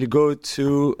will go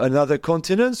to another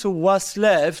continent. So what's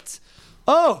left?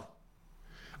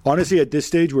 Honestly, at this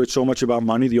stage where it's so much about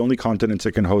money, the only continents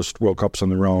that can host World Cups on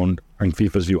their own, in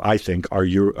FIFA's view, I think, are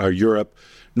Europe,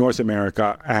 North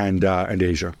America, and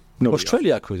Asia.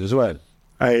 Australia could as well.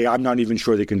 I'm not even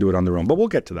sure they can do it on their own, but we'll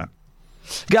get to that.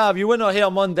 Gab, you were not here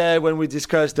on Monday when we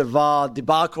discussed the VAR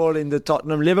debacle in the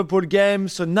Tottenham-Liverpool game.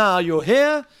 So now you're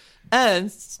here.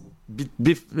 And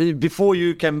before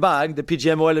you came back, the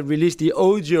PGMOL released the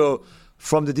audio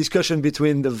from the discussion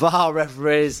between the VAR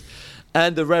referees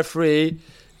and the referee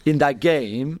in that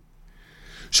game.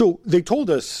 So they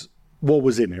told us what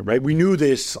was in it, right? We knew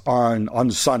this on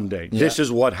Sunday. Yeah. This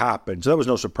is what happened. So that was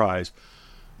no surprise.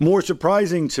 More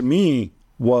surprising to me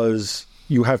was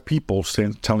you have people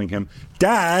telling him,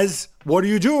 Daz, what are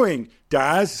you doing?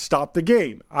 Daz, stop the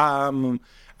game. And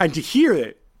to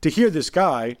hear this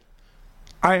guy,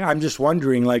 I'm just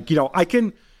wondering,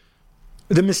 the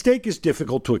mistake is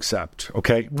difficult to accept,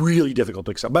 okay? Really difficult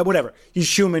to accept. But whatever.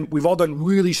 He's human. We've all done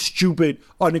really stupid,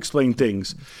 unexplained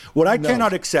things. What I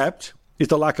cannot accept is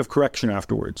the lack of correction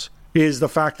afterwards, is the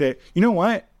fact that, you know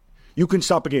what? You can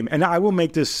stop a game. And I will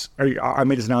make this, I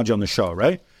made this analogy on the show,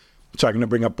 right? So I'm going to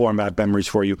bring up more bad memories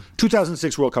for you.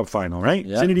 2006 World Cup final, right?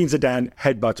 Yeah. Zinedine Zidane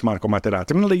headbutts Marco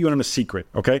Materazzi. I'm going to let you in on a secret,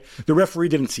 okay? The referee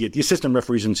didn't see it. The assistant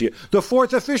referees didn't see it. The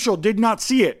fourth official did not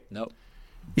see it. No.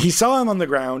 He saw him on the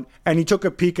ground, and he took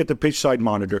a peek at the pitch side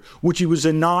monitor, which he was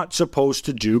not supposed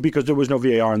to do because there was no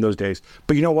VAR in those days.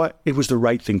 But you know what? It was the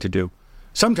right thing to do.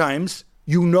 Sometimes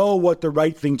you know what the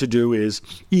right thing to do is,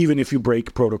 even if you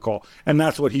break protocol. And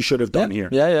that's what he should have done here.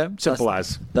 Yeah. Simple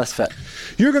That's fair.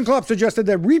 Jurgen Klopp suggested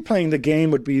that replaying the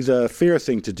game would be the fair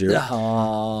thing to do.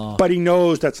 But he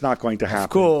knows that's not going to happen. Of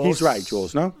course. He's right,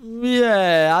 Jules, no?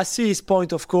 Yeah, I see his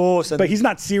point, of course. But he's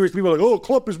not serious. People are like,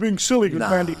 Klopp is being silly.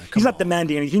 He's not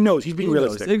demanding anything. He knows. He's being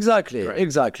realistic. Exactly.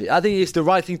 I think it's the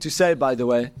right thing to say, by the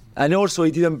way. And also,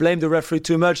 he didn't blame the referee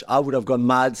too much. I would have gone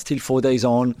mad, still 4 days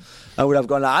on. I would have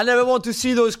gone, I never want to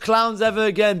see those clowns ever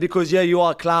again because, you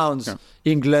are clowns. Yeah.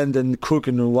 England and Cook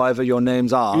and whatever your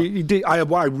names are.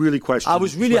 I really question. I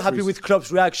was really happy with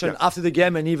Klopp's reaction after the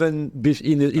game and even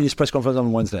in his press conference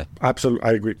on Wednesday. Absolutely,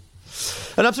 I agree.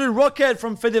 An absolute rocket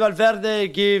from Fede Valverde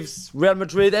gives Real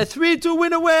Madrid a 3-2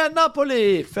 win away at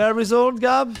Napoli. Fair result,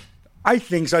 Gab? I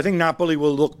think so. I think Napoli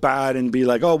will look bad and be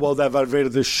like, oh, well, that Valverde,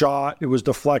 the shot, it was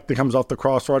deflected, comes off the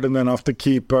crossbar and then off the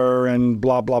keeper and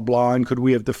blah, blah, blah. And could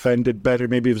we have defended better?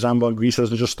 Maybe if Zambo Anguissa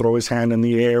doesn't just throw his hand in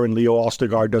the air and Leo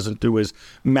Ostergaard doesn't do his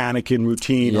mannequin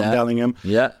routine of Bellingham.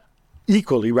 Yeah.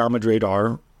 Equally, Real Madrid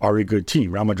are a good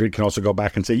team. Real Madrid can also go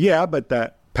back and say, but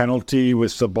that penalty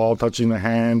with the ball touching the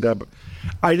hand.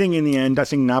 I think in the end,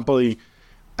 Napoli...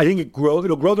 I think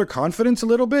it'll grow their confidence a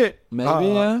little bit.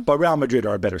 Maybe, But Real Madrid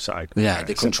are a better side. Yeah,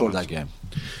 they control that game.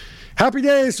 Happy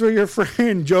days for your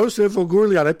friend Joseph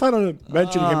Ogurlian. I plan on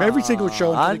mentioning him every single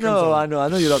show. I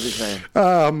know you love his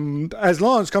name. As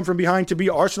long as come from behind to beat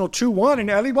Arsenal 2-1 and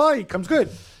Eli comes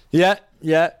good. Yeah.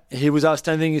 He was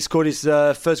outstanding. He scored his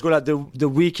first goal at the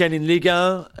weekend in Ligue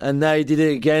 1, and now he did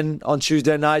it again on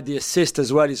Tuesday night. The assist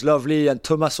as well is lovely, and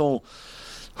Thomasson,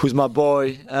 who's my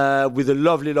boy, with a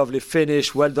lovely, lovely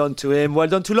finish. Well done to him. Well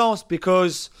done to Lens,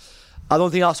 because I don't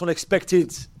think Arsenal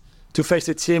expected to face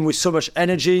a team with so much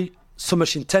energy, so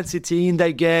much intensity in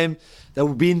their game, that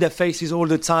would be in their faces all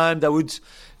the time, that would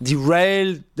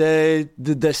derail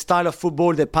the style of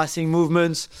football, their passing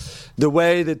movements, the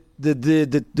way that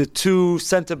the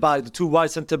two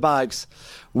wide centre-backs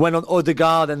went on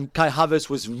Odegaard and Kai Havertz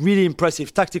was really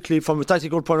impressive tactically. From a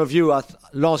tactical point of view,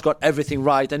 Lens got everything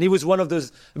right. And he was one of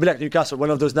those, a bit like Newcastle, one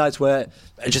of those nights where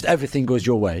just everything goes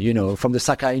your way, from the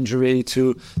Saka injury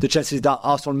to the chances that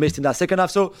Arsenal missed in that second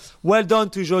half. So well done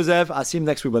to Joseph. I'll see him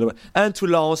next week, by the way. And to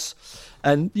Lens.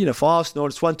 And, for Arsenal,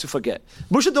 it's one to forget.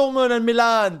 Borussia Dortmund and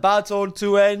Milan battled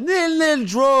to a 0-0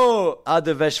 draw at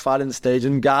the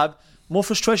Westfalenstadion. Gab, more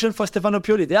frustration for Stefano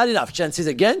Pioli. They had enough chances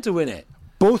again to win it.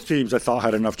 Both teams, I thought,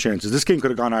 had enough chances. This game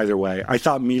could have gone either way. I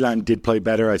thought Milan did play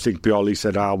better. I think Pioli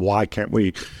said, why can't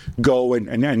we go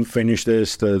and finish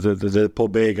this? The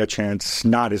Pobega chance,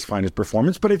 not his finest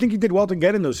performance. But I think he did well to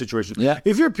get in those situations. Yeah.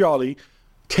 If you're Pioli,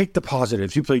 take the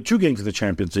positives. You played 2 games of the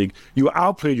Champions League. You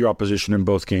outplayed your opposition in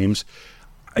both games.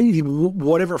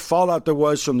 Whatever fallout there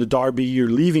was from the derby, you're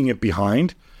leaving it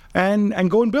behind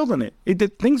and go and build on it.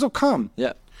 Things will come.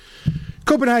 Yeah.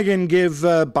 Copenhagen give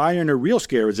Bayern a real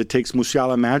scare as it takes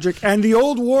Musiala magic and the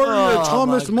old warrior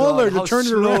Thomas Muller to turn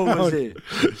it around.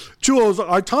 Jules,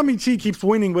 our Tommy T keeps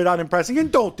winning without impressing.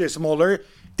 And don't diss Muller.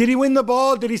 Did he win the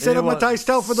ball? Did he set up Matthijs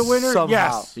Tel for the winner?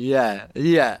 Somehow. Yes.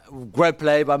 Yeah. Great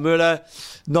play by Müller.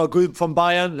 Not good from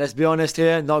Bayern, let's be honest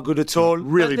here. Not good at all.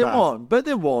 Really bad. But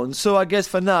they won. So I guess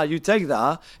for now, you take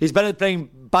that. It's better playing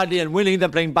badly and winning than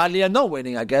playing badly and not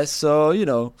winning, I guess. So,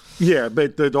 Yeah,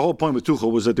 but the whole point with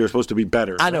Tuchel was that they're supposed to be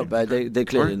better. I know, but they're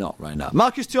clearly not right now.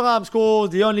 Marcus Thuram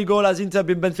scored the only goal as Inter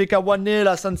beat Benfica 1-0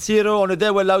 at San Siro on a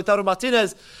day where Lautaro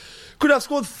Martinez could have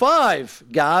scored 5.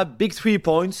 Gab, big 3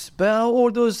 points. But are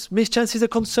all those missed chances a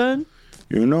concern?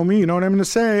 You know me, you know what I'm going to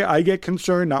say. I get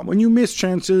concerned not when you miss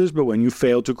chances, but when you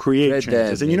fail to create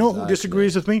chances. And you know who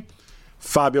disagrees with me?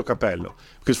 Fabio Capello.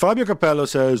 Because Fabio Capello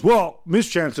says,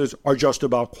 missed chances are just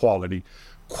about quality.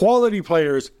 Quality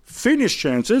players finish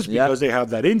chances because they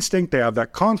have that instinct, they have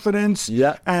that confidence.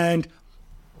 Yeah. And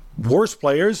worse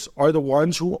players are the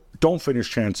ones who don't finish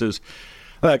chances.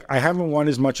 Like, I haven't won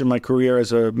as much in my career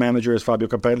as a manager as Fabio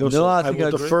Capello, so I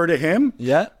will defer to him.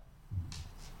 Yeah.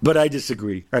 But I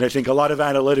disagree. And I think a lot of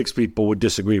analytics people would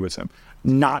disagree with him.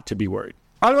 Not to be worried.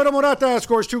 Alvaro Morata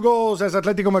scores 2 goals as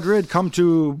Atletico Madrid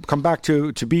come back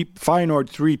to beat Feyenoord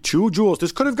 3-2. Jules,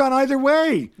 this could have gone either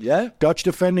way. Yeah. Dutch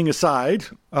defending aside,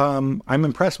 I'm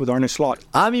impressed with Arne Slot.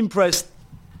 I'm impressed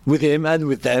with him and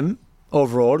with them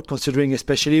overall, considering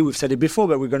especially, we've said it before,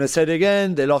 but we're going to say it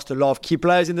again, they lost a lot of key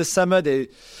players in the summer. They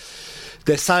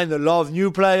signed a lot of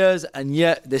new players, and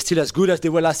yet they're still as good as they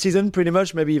were last season, pretty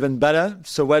much, maybe even better.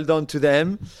 So well done to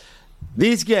them.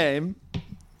 This game,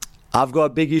 I've got a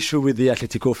big issue with the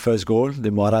Atletico first goal,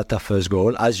 the Morata first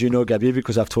goal. As you know, Gabi,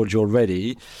 because I've told you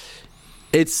already,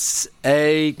 it's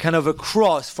a kind of a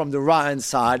cross from the right-hand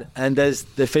side, and there's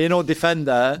the Feyenoord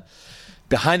defender.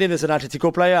 Behind him there's an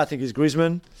Atletico player, I think it's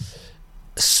Griezmann.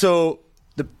 So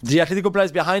the Atletico player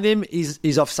behind him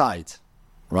is offside,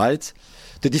 right?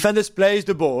 The defender plays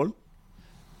the ball,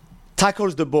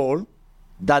 tackles the ball,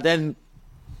 that then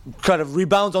kind of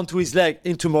rebounds onto his leg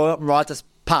into Morata's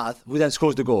path, who then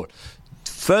scores the goal.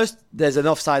 First, there's an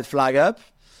offside flag up.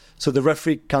 So the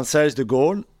referee cancels the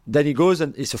goal. Then he goes,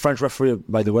 and it's a French referee,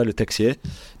 by the way, Le Texier.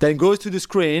 Then goes to the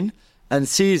screen and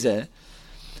sees it.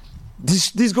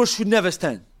 This goal should never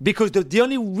stand. Because the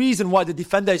only reason why the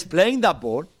defender is playing that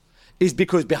ball is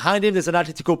because behind him there's an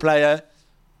Atletico player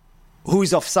who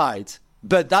is offside.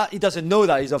 But that he doesn't know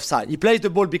that he's offside. He plays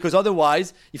the ball because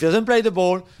otherwise, if he doesn't play the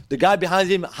ball, the guy behind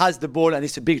him has the ball and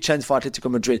it's a big chance for Atletico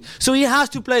Madrid. So he has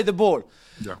to play the ball.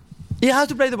 Yeah. He has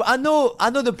to play the ball. I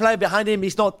know the player behind him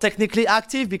is not technically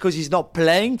active because he's not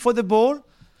playing for the ball.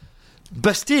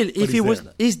 But still,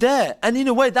 he's there. And in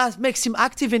a way, that makes him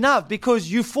active enough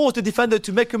because you force the defender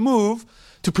to make a move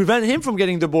to prevent him from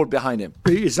getting the ball behind him.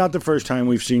 It's not the first time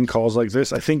we've seen calls like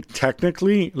this. I think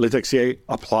technically, Le Texier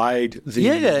applied the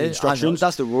instructions. I know,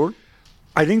 that's the rule.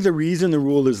 I think the reason the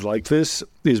rule is like this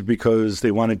is because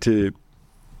they wanted to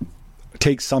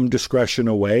take some discretion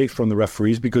away from the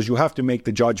referees because you have to make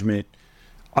the judgment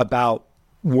about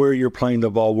where you're playing the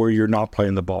ball, where you're not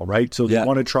playing the ball, right? So they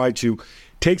want to try to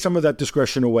take some of that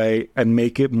discretion away and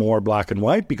make it more black and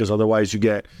white because otherwise you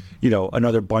get,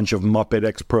 another bunch of Muppet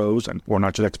ex-pros, or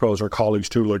not just ex-pros, our colleagues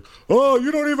too, like, oh,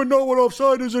 you don't even know what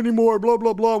offside is anymore, blah,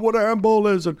 blah, blah, what a handball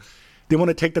is. And they want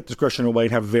to take that discretion away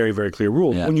and have very, very clear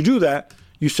rules. Yeah. When you do that,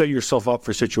 you set yourself up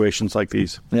for situations like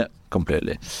these. Yeah,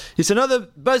 completely. It's another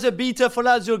buzzer beater for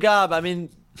Lazio, Gab. I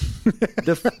mean,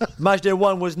 the match day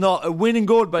one was not a winning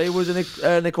goal, but it was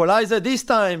an equalizer. This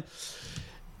time,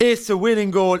 it's a winning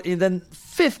goal in the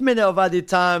 5th minute of added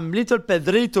time. Little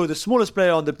Pedrito, the smallest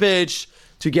player on the pitch,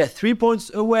 to get 3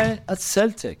 points away at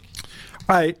Celtic.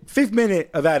 All right, 5th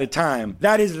minute of added time.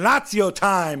 That is Lazio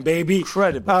time, baby.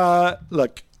 Incredible.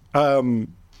 Look,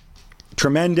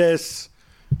 tremendous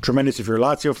if you're a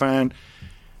Lazio fan.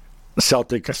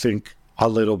 Celtic, I think, a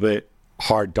little bit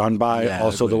hard done by. Yeah,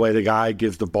 also, the way the guy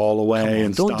gives the ball away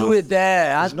and don't stuff. Don't do it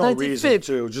there. There's no reason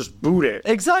to. Just boot it.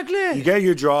 Exactly. You get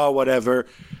your draw, whatever.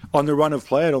 On the run of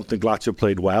play, I don't think Lazio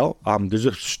played well. There's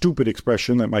a stupid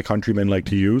expression that my countrymen like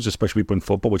to use, especially people in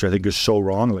football, which I think is so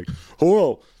wrong. Like,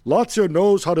 oh, Lazio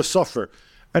knows how to suffer.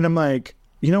 And I'm like,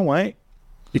 you know what?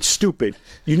 It's stupid.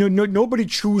 Nobody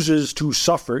chooses to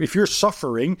suffer. If you're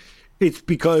suffering, it's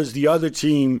because the other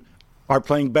team are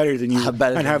playing better than you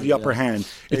and have the upper hand.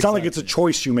 It's not like it's a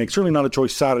choice you make. Certainly not a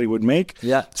choice Sarri would make.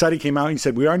 Yeah. Sarri came out and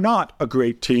said, we are not a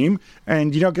great team.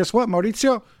 And, guess what,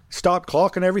 Maurizio? Stop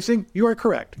clock and everything. You are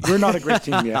correct. You're not a great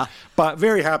team yet. But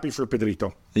very happy for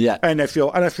Pedrito. Yeah. And I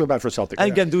feel bad for Celtic.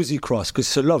 And Guendouzi cross, because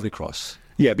it's a lovely cross.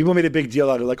 Yeah, people made a big deal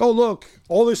out of it. Like, oh, look,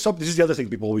 all this stuff. This is the other thing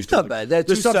people always do. Not bad. They're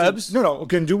two subs. No,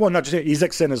 can do one. Not just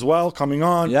Isaacson as well, coming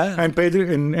on. Yeah. And Pedro,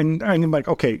 and I'm like,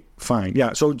 okay, fine.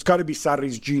 Yeah, so it's got to be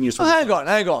Sarri's genius. Hang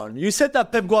on. You said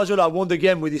that Pep Guardiola won the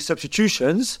game with his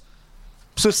substitutions.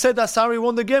 So said that Sarri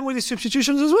won the game with his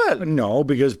substitutions as well. No,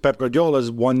 because Pep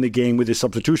Guardiola's won the game with his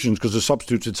substitutions because the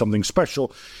substitutes did something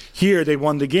special. Here, they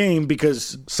won the game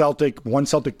because one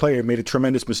Celtic player made a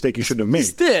tremendous mistake he shouldn't have made.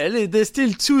 Still, there's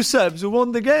still two subs who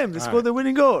won the game. They scored the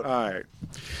winning goal. All right.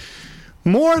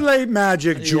 More late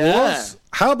magic, Jules. Yeah.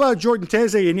 How about Jordan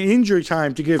Teze in injury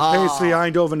time to give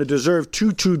PSV Eindhoven a deserved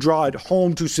 2-2 draw at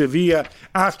home to Sevilla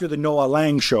after the Noah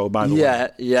Lang show, by the way?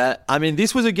 Yeah. I mean,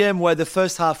 this was a game where the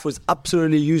first half was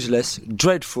absolutely useless,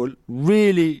 dreadful,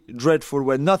 really dreadful,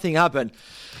 where nothing happened.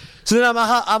 So then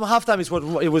I'm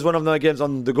halftime, it was one of my games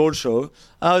on the Gold Show.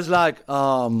 I was like,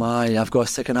 oh my, I've got a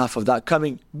second half of that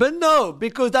coming. But no,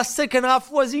 because that second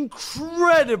half was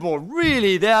incredible.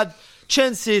 Really, they had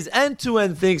chances,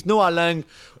 end-to-end things. Noah Lang,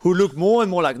 who looked more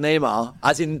and more like Neymar,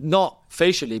 as in not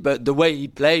facially, but the way he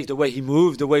plays, the way he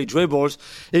moves, the way he dribbles,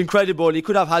 incredible. He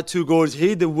could have had 2 goals,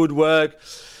 hit the woodwork.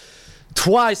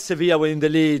 Twice Sevilla were in the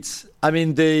lead. I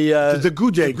mean, the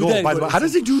Goudet goal, by the way. How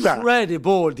does he do that?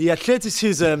 Incredible. The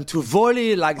athleticism to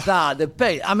volley like that, the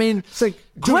pace. I mean, it's like,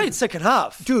 great second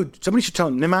half. Dude, somebody should tell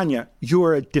him, Nemanja, you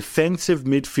are a defensive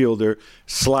midfielder /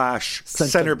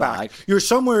 center back. You're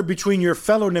somewhere between your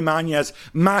fellow Nemanjas,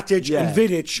 Matic and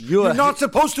Vidic. You're not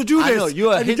supposed to do this. I know,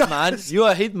 you're a hitman.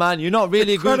 You're a hitman. You're not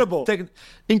really incredible. Good.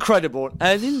 Incredible.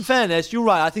 And in fairness, you're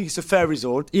right. I think it's a fair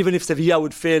result. Even if Sevilla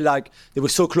would feel like they were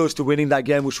so close to winning that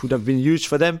game, which would have been huge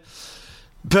for them.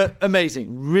 But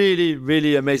amazing. Really,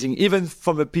 really amazing. Even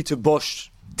from a Peter Bosz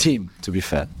team, to be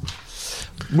fair.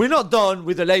 We're not done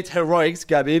with the late heroics,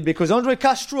 Gabby, because Andre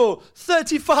Castro,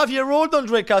 35-year-old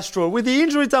Andre Castro, with the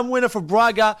injury time winner for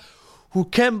Braga, who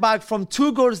came back from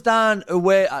 2 goals down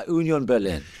away at Union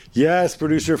Berlin. Yes,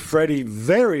 producer Freddie,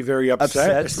 very, very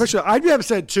upset. Especially, I'd be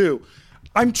upset too.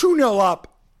 I'm 2-0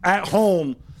 up at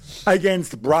home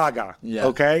against Braga,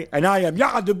 okay? And I am,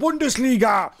 the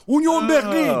Bundesliga, Union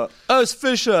Berlin. Us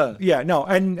Fischer. Yeah, no,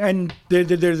 and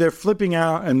they're flipping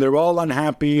out, and they're all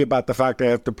unhappy about the fact they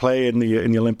have to play in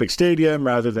the Olympic Stadium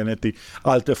rather than at the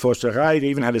Alte Forsterei. They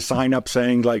even had a sign up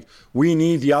saying, like, we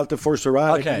need the Alte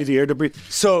Forsterei, we need the air to breathe.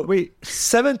 So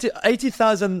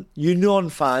 80,000 Union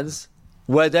fans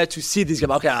were there to see this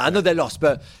game. Okay, I know they lost,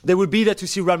 but they would be there to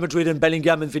see Real Madrid and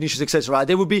Bellingham and Vinicius, etc.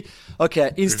 They would be,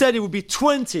 instead it would be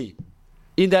 20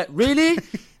 in that. Really?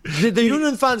 the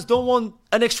Union fans don't want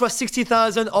an extra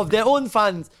 60,000 of their own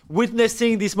fans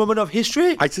witnessing this moment of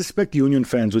history? I suspect Union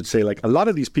fans would say, like, a lot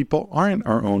of these people aren't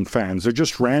our own fans. They're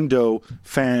just rando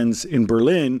fans in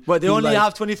Berlin. But they only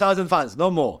have 20,000 fans, no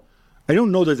more. I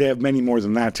don't know that they have many more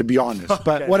than that, to be honest.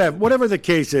 Okay. But whatever the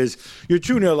case is, you're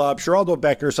 2-0 up. Geraldo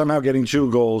Becker somehow getting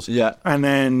 2 goals. Yeah. And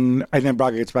then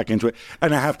Braga gets back into it.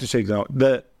 And I have to say, though,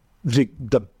 the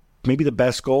maybe the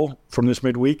best goal from this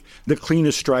midweek, the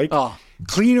cleanest strike. Oh.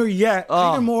 Cleaner yet.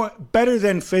 Cleaner more. Better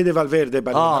than Fede Valverde,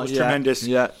 by the way. That was tremendous.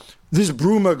 Yeah. This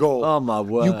Bruma goal. Oh, my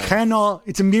word. You cannot,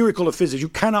 it's a miracle of physics. You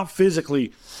cannot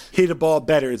physically hit a ball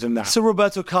better than that. So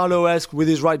Roberto Carlos-esque with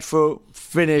his right foot,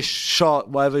 finish, shot,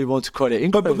 whatever you want to call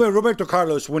it. But Roberto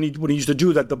Carlos, when he used to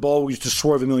do that, the ball used to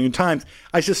swerve a million times.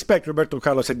 I suspect Roberto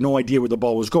Carlos had no idea where the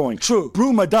ball was going. True.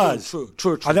 Bruma does.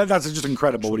 True. That's just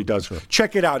incredible what he does. True.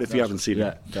 Check it out if you haven't seen it.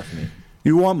 Yeah, definitely.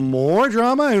 You want more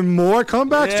drama and more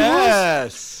comebacks to us?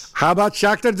 Yes. How about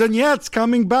Shakhtar Donetsk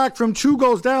coming back from 2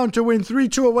 goals down to win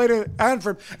 3-2 away to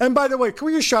Antwerp? And by the way, can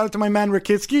we just shout out to my man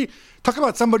Rakitsky? Talk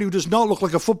about somebody who does not look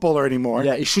like a footballer anymore.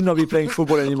 Yeah, he should not be playing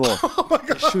football anymore. Oh my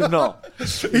God. He should not.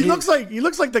 He looks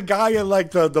like the guy in like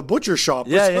the butcher shop.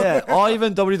 Yeah. Or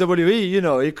even WWE, you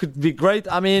know, it could be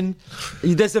great. I mean,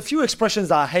 there's a few expressions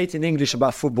that I hate in English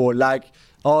about football, like,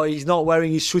 he's not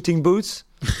wearing his shooting boots.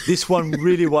 This one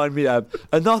really wound me up.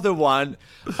 Another one,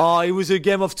 it was a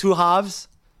game of 2 halves.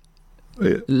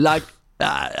 Like,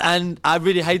 and I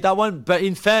really hate that one. But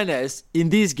in fairness, in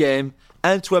this game,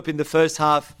 Antwerp in the first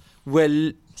half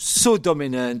were so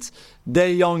dominant. Their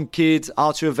young kid,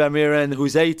 Arthur Vermeeren,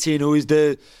 who's 18, who is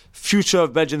the future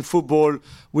of Belgian football,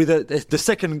 with the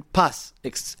second pass,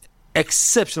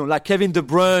 exceptional. Like Kevin De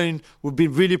Bruyne would be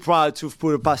really proud to have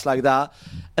put a pass like that.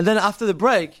 And then after the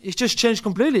break, it just changed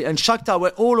completely. And Shakhtar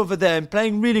were all over them,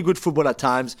 playing really good football at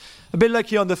times. A bit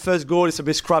lucky on the first goal, it's a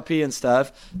bit scrappy and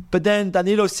stuff. But then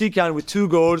Danilo Sikan with 2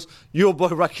 goals, your boy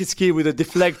Rakitsky with a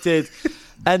deflected.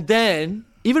 And then,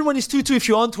 even when it's 2-2, if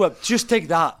you're Antwerp, just take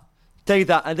that.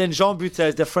 And then Jean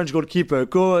Butez, the French goalkeeper,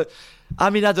 go. I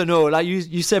mean, I don't know. Like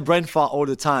you say brain fart all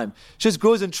the time. Just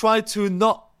goes and try to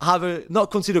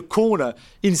not consider corner.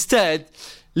 Instead,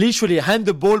 literally hand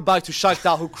the ball back to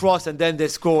Shakhtar, who cross, and then they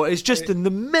score. It's just an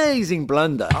amazing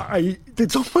blunder.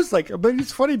 It's almost like, but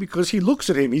it's funny because he looks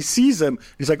at him, he sees him,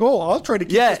 he's like, I'll try to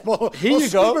keep this ball. Here you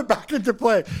go. It back into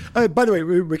play. By the way,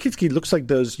 Rakitsky looks like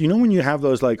those, you know when you have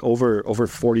those like over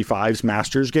 45s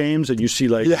Masters games and you see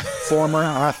like former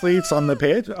athletes on the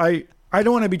pitch? I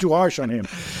don't want to be too harsh on him,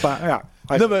 but yeah.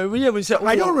 I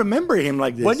don't remember him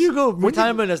like this. When you go,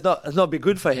 retirement has not been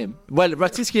good for him. Well,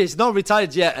 Rakitsky is not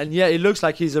retired yet, and yet it looks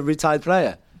like he's a retired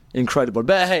player. Incredible.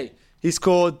 But hey, he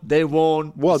scored, they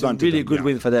won. Well done. Really good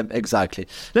win for them. Exactly.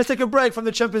 Let's take a break from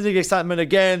the Champions League excitement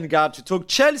again, Gab, to talk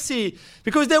Chelsea,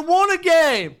 because they won a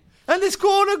game and they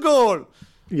scored a goal.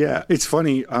 Yeah, it's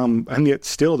funny, and yet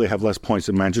still they have less points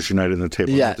than Manchester United in the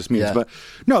table. What this means, but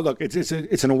no, look, it's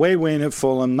an away win at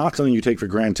Fulham, not something you take for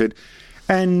granted,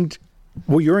 and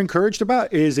what you're encouraged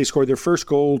about is they scored their first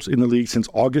goals in the league since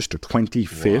August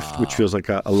 25th, which feels like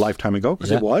a lifetime ago,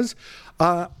 because it was.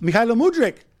 Mikhailo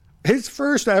Mudryk, his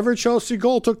first ever Chelsea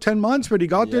goal took 10 months, but he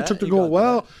got there, took the goal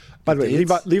well. By the way,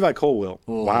 Levi Colwill.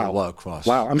 Wow. What a cross.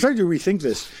 Wow. I'm starting to rethink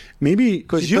this. Maybe...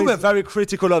 Because you were very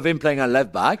critical of him playing at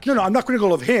left back. No, I'm not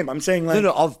critical of him. I'm saying like...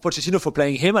 No, of Pochettino for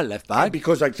playing him at left back.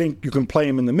 Because I think you can play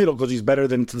him in the middle because he's better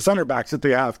than the center backs that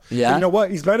they have. Yeah. And you know what?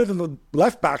 He's better than the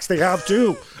left backs they have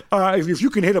too. If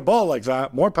you can hit a ball like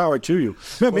that, more power to you.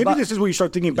 Maybe this is where you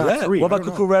start thinking back three. What about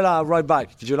Cucurella right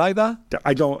back? Did you like that?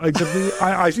 I don't.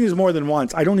 I've seen this more than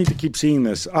once. I don't need to keep seeing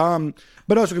this.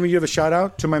 But also, can we give a shout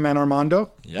out to my man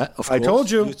Armando? Yeah, of course. I told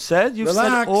you. You said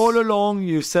all along.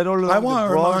 I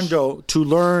want Armando to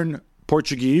learn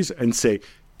Portuguese and say,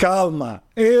 "Calma,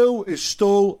 eu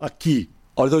estou aqui."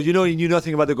 Although you knew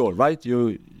nothing about the goal, right?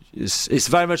 It's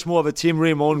very much more of a team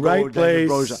rim on goal. Right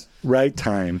place, right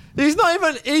time. He's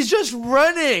just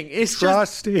running.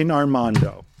 Trust in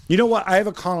Armando. You know what? I have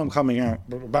a column coming out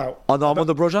about... On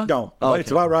Armando Broja? No. Okay.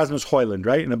 It's about Rasmus Højlund,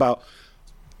 right? And about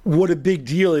what a big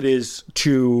deal it is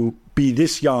to be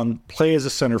this young, play as a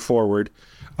center forward.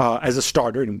 as a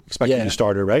starter, and expecting a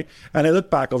starter, right? And I look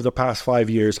back over the past 5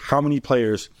 years, how many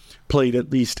players played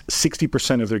at least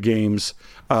 60% of their games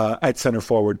at center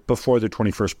forward before their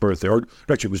 21st birthday, or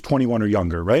actually it was 21 or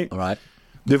younger, right? All right.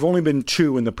 There've only been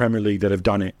 2 in the Premier League that have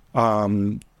done it.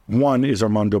 One is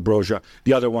Armando Broja.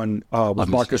 The other one was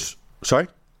Marcus. Sorry?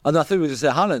 Oh, no, I thought it was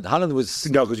Haaland. Haaland was...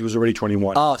 No, because he was already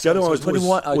 21. Oh, the other one was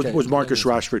 21. Was Marcus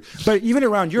Rashford. But even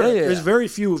around Europe, there's very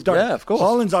few who've done it. Yeah, of course.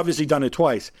 Haaland's obviously done it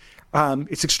twice.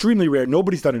 It's extremely rare.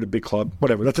 Nobody's done it at a big club.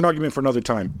 Whatever. That's an argument for another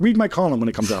time. Read my column when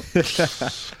it comes out.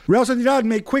 Real Sociedad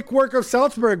made quick work of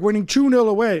Salzburg, winning 2-0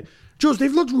 away. Jules,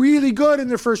 they've looked really good in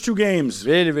their first 2 games.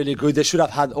 Really, really good. They should have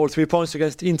had all 3 points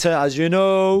against Inter, as you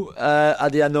know,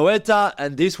 at the Anoeta.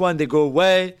 And this one, they go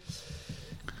away.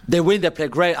 They win, they play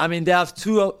great. I mean, they have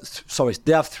 3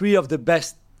 of the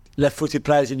best left-footed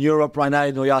players in Europe right now.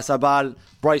 Oyarzabal,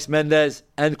 Bryce Mendes,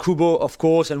 and Kubo, of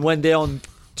course. And when they're on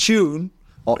tune,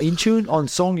 or in tune, on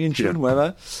song, in tune,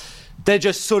 whatever, they're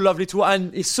just so lovely to watch.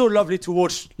 And it's so lovely to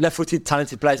watch left-footed,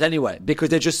 talented players anyway, because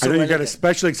they're just so... I know you got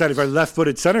especially excited for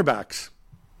left-footed centre-backs.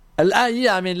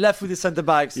 Yeah, I mean, left-footed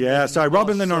centre-backs. Yeah, sorry.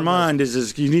 Robin Lenormand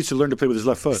he needs to learn to play with his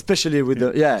left foot. Especially with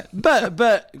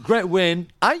But great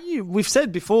win. We've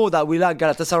said before that we like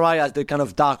Galatasaray as the kind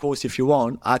of dark horse, if you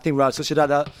want. I think Real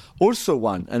Sociedad also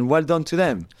won, and well done to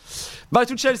them. Back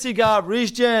to Chelsea, Gab. Reece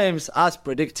James, as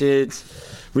predicted,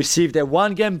 received a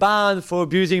 1-game ban for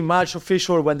abusing match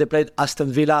official when they played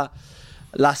Aston Villa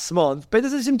last month, but it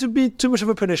doesn't seem to be too much of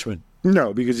a punishment.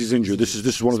 No, because he's injured. This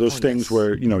is one of those things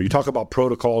where, you talk about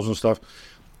protocols and stuff.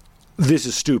 This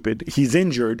is stupid. He's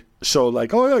injured, so he's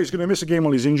going to miss a game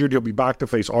while he's injured. He'll be back to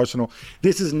face Arsenal.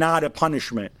 This is not a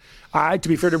punishment. To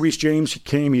be fair to Reece James,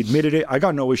 he admitted it. I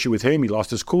got no issue with him. He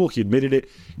lost his cool. He admitted it.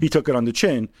 He took it on the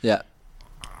chin. Yeah.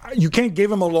 You can't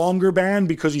give him a longer ban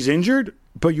because he's injured,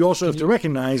 but you also have to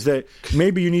recognize that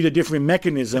maybe you need a different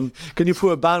mechanism. Can you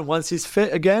put a ban once he's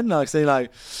fit again?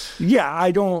 Yeah,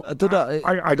 I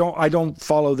don't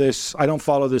follow this. I don't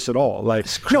follow this at all.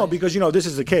 No, because this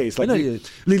is the case.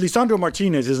 Lisandro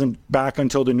Martinez isn't back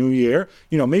until the new year.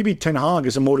 Maybe Ten Hag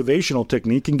is a motivational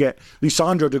technique and get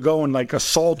Lisandro to go and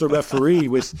assault a referee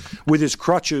with his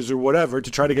crutches or whatever to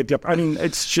try to get the. I mean,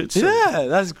 it's shit. Yeah,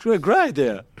 that's a great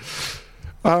idea.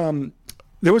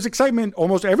 There was excitement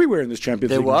almost everywhere in this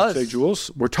Champions League. There was. Say,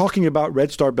 Jules. We're talking about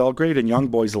Red Star Belgrade and Young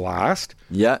Boys last.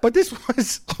 Yeah. But this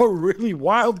was a really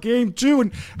wild game too.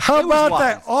 And how about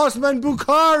that Osman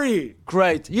Bukhari?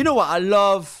 Great. You know what? I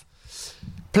love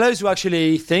players who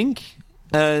actually think.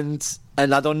 And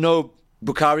I don't know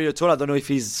Bukhari at all. I don't know if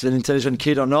he's an intelligent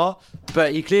kid or not.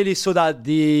 But he clearly saw that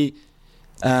the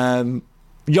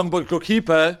young boy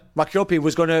goalkeeper Rakiopi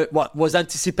was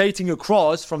anticipating a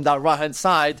cross from that right hand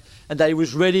side, and that he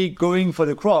was really going for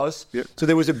the cross. Yep. So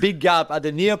there was a big gap at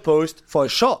the near post for a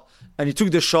shot, and he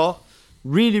took the shot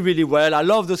really, really well. I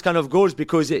love those kind of goals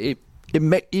because it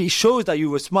shows that you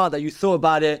were smart, that you thought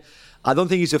about it. I don't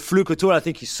think it's a fluke at all. I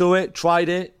think he saw it, tried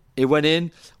it, it went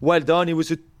in. Well done. It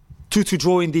was a 2-2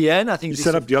 draw in the end. I think he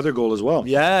set up the other goal as well.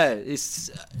 Yeah, it's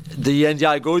the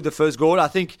NDI goal, the first goal. I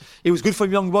think it was good for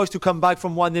Young Boys to come back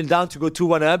from 1-0 down to go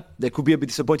 2-1 up. They could be a bit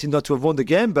disappointed not to have won the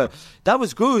game, but that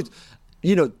was good.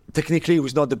 Technically it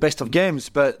was not the best of games,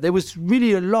 but there was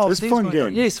really a lot of things. It's a fun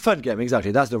game. Yeah, it's a fun game,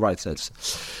 exactly. That's the right sense.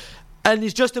 And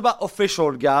it's just about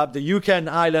official, Gab. The UK and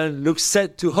Ireland look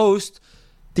set to host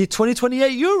the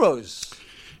 2028 Euros.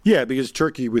 Yeah, because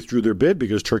Turkey withdrew their bid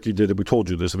because Turkey did it. We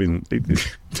told you this. I mean,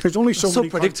 there's only so many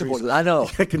predictable. countries I know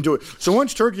that can do it. So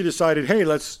once Turkey decided, hey,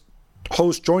 let's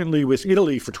host jointly with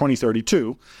Italy for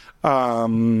 2032,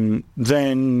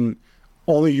 then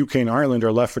only UK and Ireland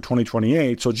are left for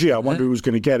 2028. So, I wonder who's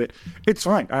going to get it. It's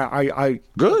fine.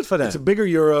 Good for them. It's a bigger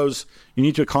Euros. You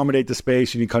need to accommodate the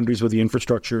space. You need countries with the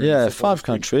infrastructure. Yeah, 5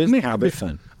 countries. They have it.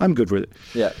 Fun. I'm good with it.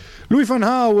 Yeah. Louis van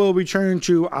Gaal will return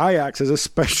to Ajax as a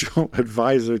special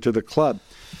advisor to the club.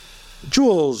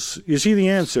 Jules, you see the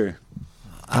answer?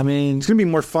 I mean, it's going to be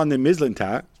more fun than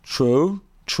Mislintat. True.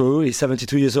 He's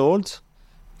 72 years old.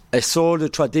 I saw the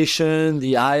tradition,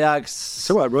 the Ajax.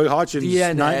 So what? Roy Hodgson's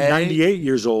DNA, 98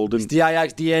 years old. And it's the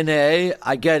Ajax DNA.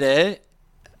 I get it.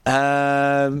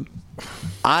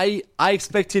 I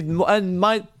expected more,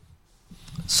 and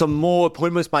some more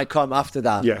appointments might come after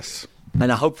that. Yes.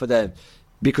 And I hope for them,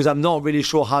 because I'm not really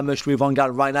sure how much Louis van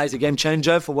Gaal right now is a game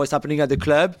changer for what's happening at the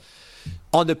club.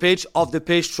 On the pitch, off the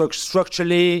pitch,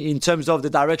 structurally, in terms of the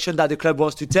direction that the club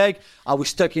wants to take. Are we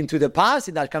stuck into the past,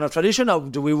 in that kind of tradition? Or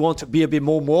do we want to be a bit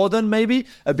more modern, maybe?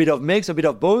 A bit of mix, a bit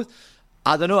of both?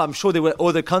 I don't know. I'm sure there were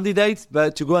other candidates,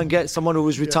 but to go and get someone who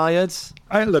was retired...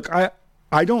 I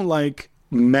don't like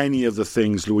many of the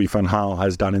things Louis van Gaal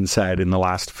has done and said in the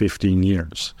last 15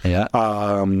 years. Yeah.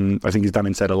 I think he's done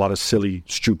and said a lot of silly,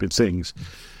 stupid things.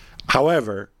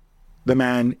 However, the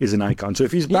man is an icon. So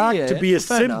if he's back to be a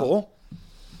symbol,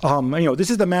 this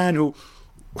is the man who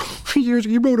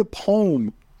he wrote a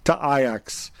poem to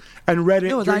Ajax and read it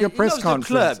during a press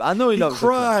conference. I know he loves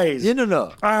cries. The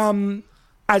club. No.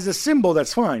 As a symbol,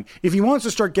 that's fine. If he wants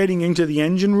to start getting into the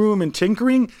engine room and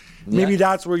tinkering, maybe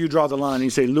that's where you draw the line and you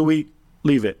say, Louis,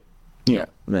 leave it. Yeah,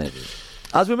 maybe.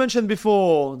 As we mentioned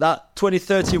before, that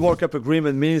 2030 World Cup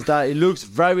agreement means that it looks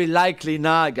very likely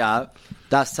now, Gab,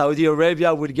 that Saudi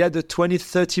Arabia will get the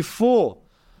 2034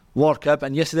 World Cup.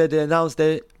 And yesterday they announced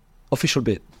their official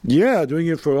bid. Yeah, doing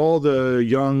it for all the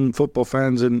young football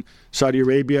fans in Saudi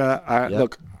Arabia.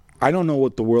 Look, I don't know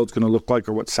what the world's going to look like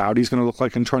or what Saudi's going to look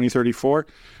like in 2034.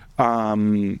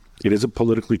 It is a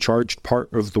politically charged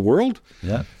part of the world.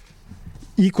 Yeah.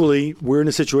 Equally, we're in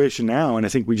a situation now, and I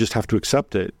think we just have to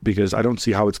accept it because I don't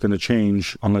see how it's going to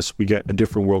change unless we get a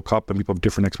different World Cup and people have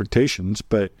different expectations.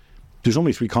 But there's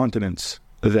only 3 continents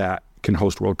that can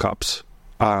host World Cups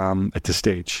at this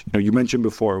stage. You mentioned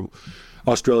before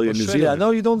Australia, New Zealand.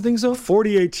 No, you don't think so?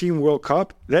 48-team World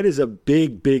Cup, that is a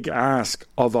big, big ask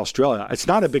of Australia. It's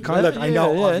not a big country. I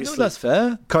know, obviously, that's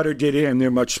fair. Qatar did it, and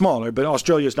they're much smaller, but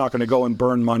Australia's not going to go and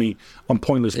burn money on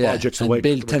pointless projects. And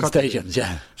build 10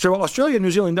 stadiums, So Australia and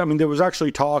New Zealand, there was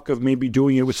actually talk of maybe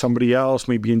doing it with somebody else,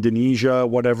 maybe Indonesia,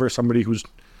 whatever, somebody who's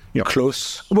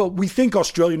close. Well, we think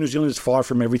Australia and New Zealand is far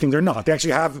from everything. They're not. They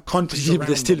actually have countries around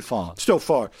they're still far. Still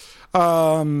far.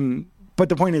 But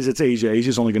the point is, it's Asia.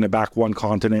 Asia's only going to back one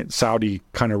continent. Saudi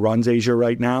kind of runs Asia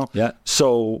right now. Yeah.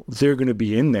 So they're going to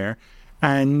be in there.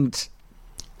 And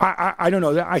I don't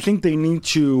know. I think they need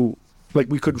to,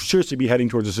 we could seriously be heading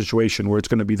towards a situation where it's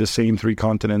going to be the same 3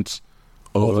 continents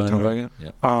all the time. Again.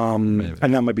 Yeah.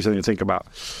 And that might be something to think about.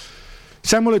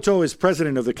 Samuel Eto'o is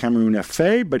president of the Cameroon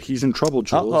FA, but he's in trouble,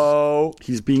 Jules. Uh-oh.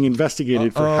 He's being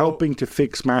investigated for helping to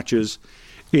fix matches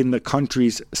in the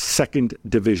country's 2nd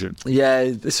division. Yeah,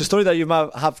 it's a story that you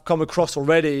might have come across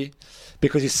already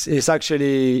because it's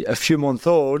actually a few months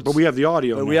old. But we have the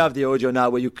audio now. We have the audio now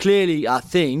where you clearly, I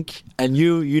think, and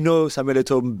you know Samuel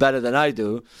Eto'o better than I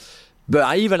do, but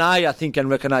I think, can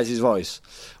recognize his voice,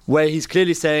 where he's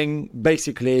clearly saying,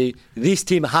 basically, this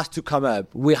team has to come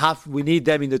up. We need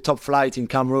them in the top flight in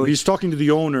Cameroon. He's talking to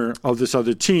the owner of this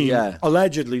other team. Yeah.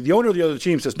 Allegedly, the owner of the other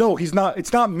team says, "No, he's not.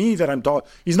 It's not me that I'm talking.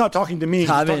 He's not talking to me. He's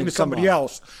talking to somebody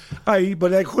else." But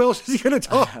who else is he going to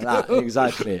talk to?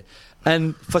 Exactly.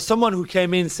 And for someone who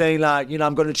came in saying,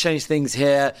 I'm going to change things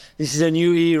here. This is a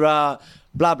new era.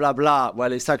 Blah blah blah.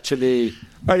 Well, it's actually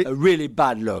a really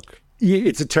bad look.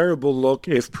 It's a terrible look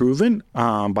if proven,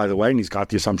 by the way, and he's got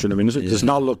the assumption of innocence. It does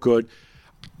not look good.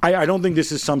 I don't think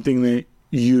this is something that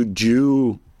you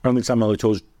do. I don't think Samuel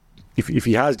Eto'o, if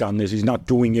he has done this, he's not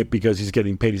doing it because he's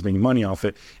getting paid, he's making money off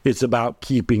it. It's about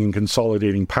keeping and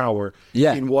consolidating power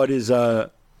in what is,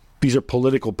 these are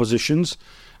political positions.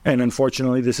 And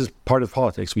unfortunately, this is part of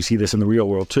politics. We see this in the real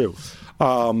world too.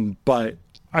 But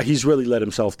he's really let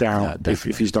himself down if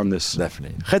he's done this.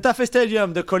 Definitely. Getafe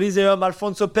Stadium, the Coliseum,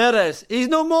 Alfonso Perez is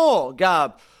no more,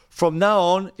 Gab. From now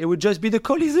on, it would just be the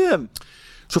Coliseum.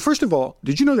 So first of all,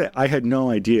 did you know that I had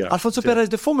no idea? Alfonso Perez,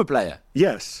 the former player.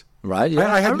 Yes. Right,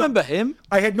 yeah. I remember him.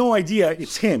 I had no idea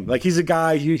it's him. He's a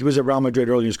guy, he was at Real Madrid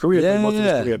early in his career. Most of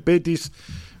his career at Betis.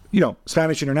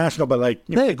 Spanish international, but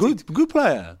good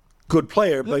player. Good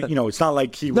player, but it's not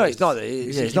like he was. No, it's not. He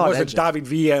wasn't David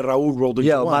Villa, Raúl rolled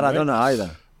into one. Maradona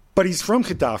either. But he's from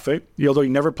Getafe, although he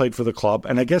never played for the club.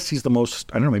 And I guess he's maybe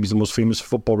he's the most famous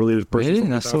football-related person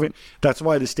from Getafe. That's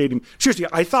why the stadium... Seriously,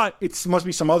 I thought it must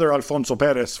be some other Alfonso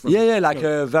Perez. From,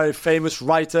 a very famous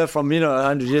writer from,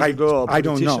 100 years ago. I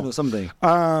don't know. Or something.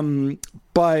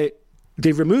 But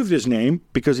they've removed his name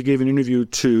because he gave an interview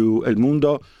to El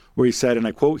Mundo where he said, and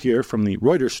I quote here from the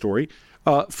Reuters story,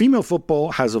 female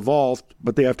football has evolved,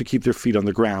 but they have to keep their feet on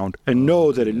the ground and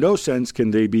know that in no sense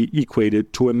can they be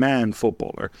equated to a man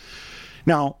footballer.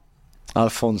 Now,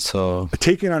 Alfonso,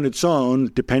 taken on its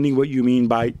own, depending what you mean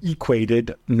by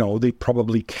equated, no, they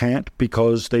probably can't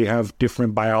because they have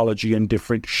different biology and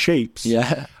different shapes.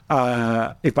 Yeah.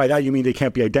 If by that you mean they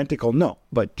can't be identical, no.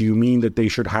 But do you mean that they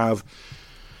should have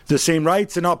the same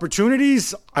rights and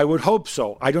opportunities? I would hope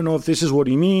so. I don't know if this is what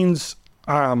he means.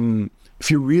 If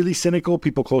you're really cynical,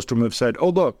 people close to him have said, oh,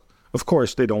 look, of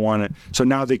course they don't want it. So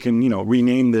now they can,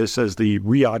 rename this as the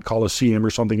Riyadh Coliseum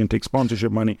or something and take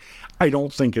sponsorship money. I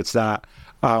don't think it's that.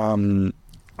 I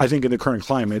think in the current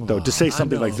climate, though, to say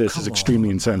something like this is extremely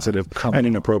insensitive and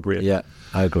inappropriate. Yeah,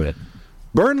 I agree.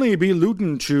 Burnley beat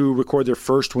Luton to record their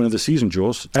first win of the season,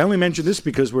 Jules. I only mention this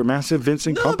because we're massive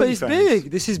Vincent Kompany fans. No, but it's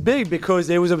big. This is big because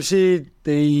there was obviously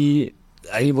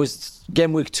it was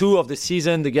game week 2 of the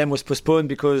season. The game was postponed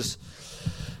because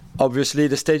obviously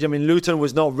the stadium in Luton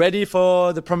was not ready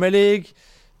for the Premier League,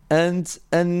 and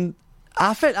I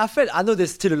know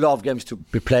there's still a lot of games to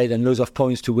be played and loads of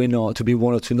points to win or to be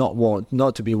won or to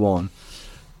not to be won.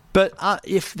 But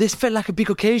if this felt like a big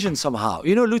occasion somehow,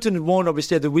 Luton won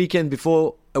obviously at the weekend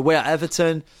before away at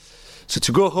Everton, so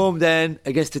to go home then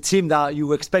against a team that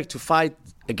you expect to fight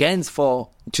against to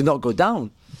not go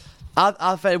down,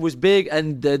 I felt it was big,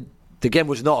 and the game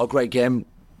was not a great game,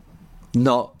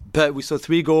 but we saw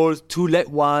 3 goals, 2 late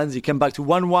ones. It came back to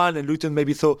 1-1, and Luton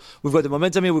maybe thought, we've got the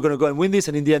momentum here, we're going to go and win this.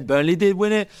 And in the end, Burnley did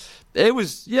win it. It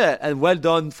was, and well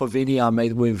done for Vinny. I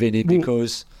made win Vinny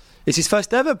because it's his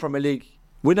first ever Premier League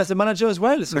win as a manager as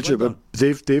well. Actually, but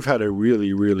they've had a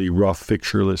really, really rough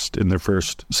fixture list in their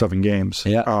first 7 games.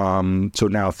 Yeah. So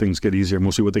now things get easier, and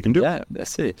we'll see what they can do. Yeah,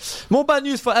 let's see. More bad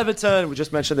news for Everton. We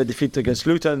just mentioned the defeat against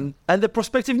Luton and the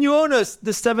prospective new owners,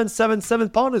 the 777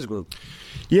 Partners Group.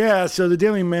 Yeah, so the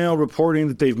Daily Mail reporting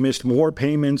that they've missed more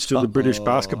payments to the British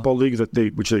Basketball League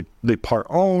which they part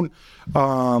own.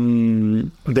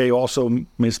 They also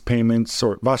missed payments,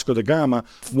 or Vasco da Gama,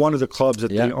 one of the clubs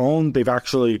that they own. They've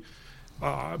actually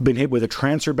been hit with a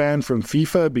transfer ban from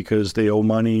FIFA because they owe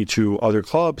money to other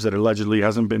clubs that allegedly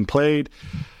hasn't been played.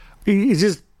 It's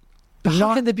just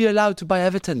how can they be allowed to buy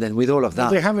Everton then with all of that?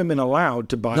 Well, they haven't been allowed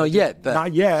to buy. Not yet.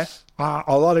 Not yet.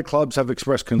 A lot of clubs have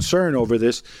expressed concern over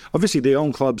this. Obviously, they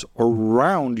own clubs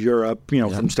around Europe,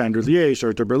 from Standard Liège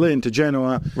or to Berlin to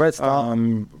Genoa. Red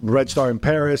Star in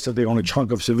Paris, so they own a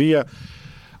chunk of Sevilla.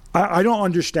 I don't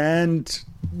understand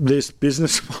this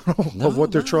business model of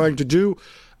what they're trying to do.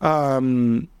 I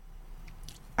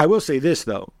will say this,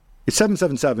 though. It's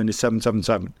 777 is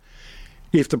 777.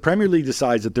 If the Premier League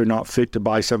decides that they're not fit to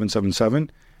buy 777,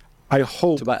 I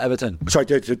hope... To buy Everton. Sorry,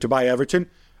 to buy Everton.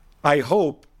 I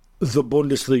hope the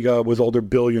Bundesliga with all their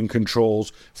billion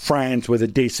controls, France with a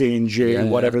DCNG,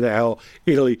 whatever the hell,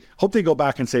 Italy, hope they go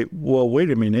back and say, well,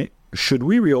 wait a minute, should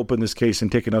we reopen this case and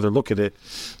take another look at it?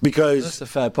 Because... That's a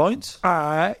fair point.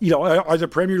 Are the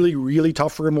Premier League really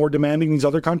tougher and more demanding than these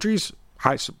other countries?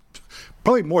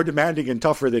 Probably more demanding and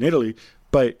tougher than Italy,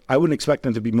 but I wouldn't expect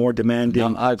them to be more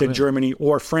demanding than Germany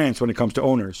or France when it comes to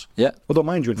owners. Yeah. Although,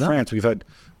 mind you, in France, we've had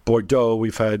Bordeaux,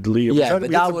 we've had Lille. Yeah,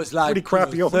 but that was like pretty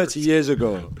crappy 30 years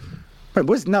ago. It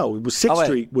was 6th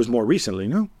Street was more recently,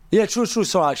 no? Yeah, true.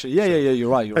 So actually, yeah, you're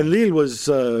right. And Lille was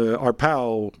our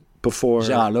pal before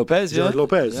Gerard Lopez. Yeah,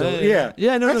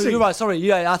 no, you're right.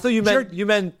 Sorry, I thought you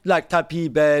meant like Tapi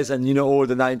Bears and all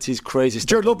the 90s crazy stuff.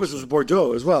 Gerard Lopez was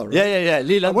Bordeaux as well, right? Yeah.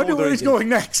 Lille. I wonder where he's going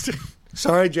next.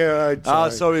 Sorry, Gerard.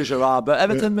 Sorry, Gerard. But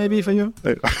Everton maybe for you?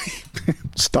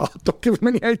 Stop. Don't give him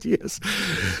any ideas.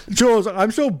 Jules,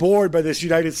 I'm so bored by this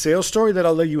United sales story that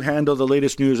I'll let you handle the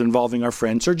latest news involving our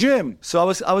friend Sir Jim. So I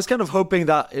was kind of hoping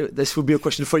that this would be a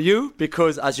question for you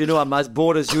because, as you know, I'm as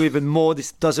bored as you, even more.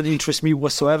 This doesn't interest me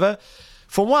whatsoever.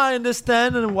 From what I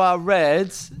understand and what I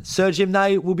read, Sir Jim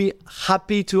Knight will be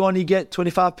happy to only get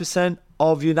 25%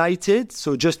 of United,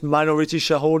 so just minority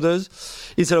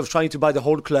shareholders, instead of trying to buy the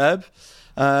whole club.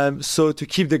 So to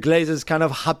keep the Glazers kind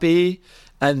of happy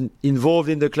and involved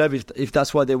in the club if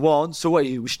that's what they want. So what,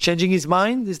 he was changing his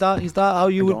mind? Is that how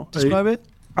you would describe it?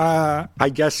 I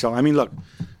guess so. I mean, look,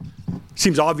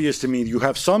 seems obvious to me. You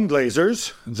have some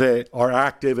Glazers that are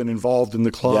active and involved in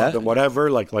the club and whatever,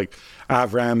 like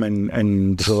Avram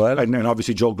and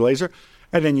obviously Joel Glazer.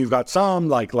 And then you've got some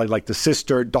like the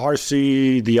sister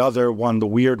Darcy, the other one, the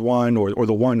weird one, or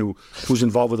the one who's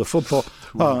involved with the football.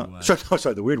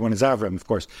 Sorry, the weird one is Avram, of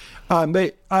course.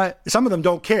 But some of them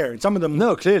don't care, and some of them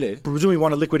clearly presumably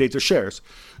want to liquidate their shares.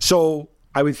 So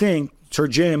I would think Sir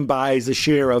Jim buys a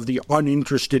share of the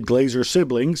uninterested Glazer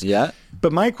siblings. Yeah.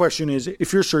 But my question is,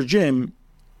 if you're Sir Jim,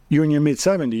 you're in your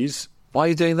mid-70s. Why are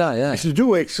you doing that? Yeah. You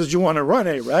do it because you want to run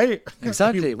it, right?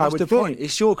 Exactly. What's the point?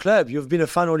 It's your club. You've been a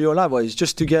fan all your life. Well, it's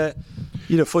just to get,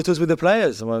 photos with the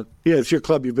players. Well, yeah, it's your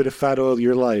club. You've been a fan all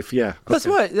your life. Yeah. That's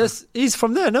right. He's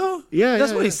from there, no? Yeah.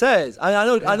 That's what he says. I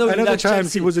know. At other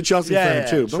times he was a Chelsea fan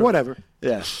too, but whatever.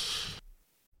 Yeah.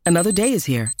 Another day is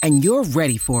here, and you're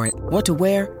ready for it. What to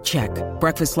wear? Check.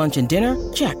 Breakfast, lunch, and dinner?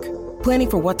 Check. Planning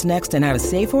for what's next and how to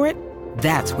save for it?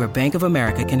 That's where Bank of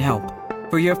America can help.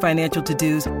 For your financial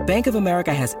to-dos, Bank of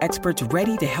America has experts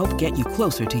ready to help get you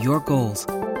closer to your goals.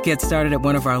 Get started at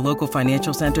one of our local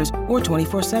financial centers or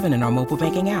 24/7 in our mobile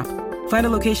banking app. Find a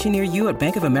location near you at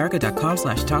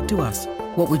bankofamerica.com/talktous.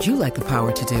 What would you like the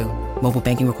power to do? Mobile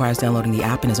banking requires downloading the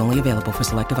app and is only available for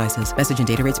select devices. Message and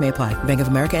data rates may apply. Bank of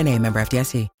America N.A., member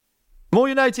FDIC. More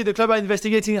United, the club are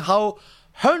investigating how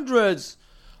hundreds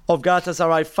of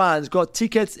Galatasaray fans got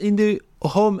tickets in the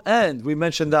home end. We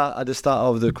mentioned that at the start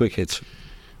of the quick hits.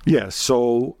 Yes,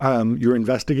 so you're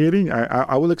investigating.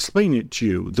 I will explain it to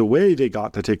you. The way they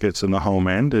got the tickets in the home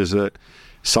end is that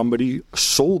somebody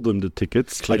sold them the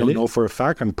tickets. Clearly. I don't know for a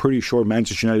fact. I'm pretty sure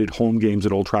Manchester United home games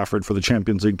at Old Trafford for the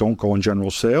Champions League don't go on general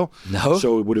sale. No.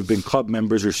 So it would have been club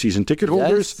members or season ticket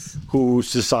holders who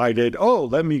decided,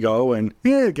 let me go and,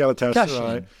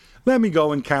 Galatasaray. Let me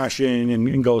go and cash in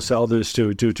and go sell this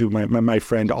to my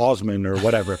friend Osman or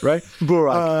whatever, right?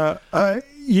 Burak.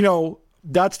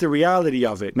 That's the reality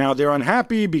of it. Now, they're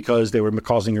unhappy because they were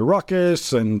causing a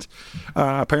ruckus, and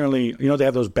apparently, they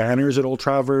have those banners at Old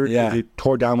Trafford. Yeah. They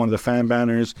tore down one of the fan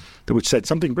banners which said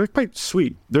something quite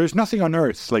sweet. There's nothing on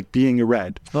earth like being a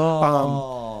Red.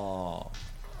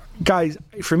 Guys,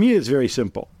 for me, it's very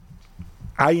simple.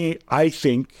 I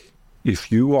think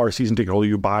if you are a season ticket holder,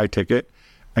 you buy a ticket,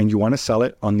 and you want to sell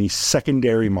it on the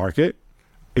secondary market,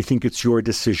 I think it's your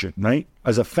decision, right?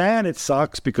 As a fan, it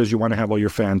sucks because you want to have all your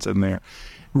fans in there.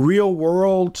 Real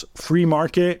world, free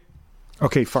market,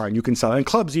 okay, fine, you can sell it. And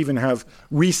clubs even have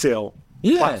resale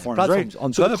platforms, right?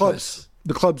 On so purpose.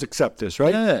 the clubs accept this,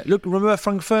 right? Yeah. Look, remember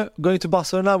Frankfurt going to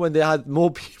Barcelona when they had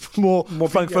more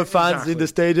Frankfurt fans in the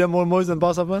stadium almost than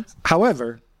Barca fans?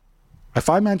 However, if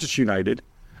I'm Manchester United,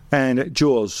 and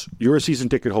Jules, you're a season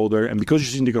ticket holder, and because you're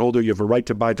a season ticket holder, you have a right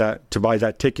to buy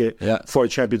that ticket for a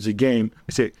Champions League game.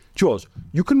 I say, Jules,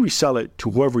 you can resell it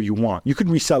to whoever you want. You can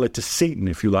resell it to Satan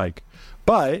if you like.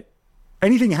 But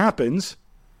anything happens,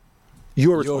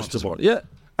 you're responsible. Yeah.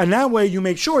 And that way you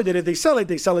make sure that if they sell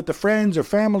it to friends or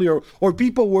family or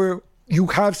people where you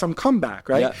have some comeback,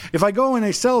 right? Yeah. If I go and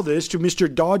I sell this to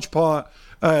Mr.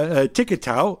 Dodgepaw Ticket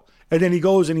Tout, and then he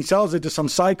goes and he sells it to some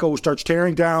psycho who starts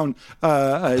tearing down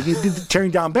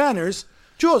banners.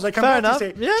 Jules, I come back and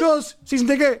say, Jules, season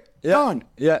ticket, gone.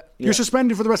 Yeah. You're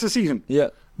suspended for the rest of the season. Yeah.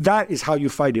 That is how you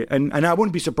fight it. And I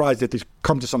wouldn't be surprised if they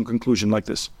come to some conclusion like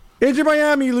this. Inter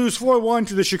Miami lose 4-1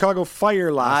 to the Chicago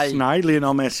Fire last night.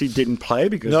 Lionel Messi didn't play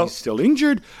because he's still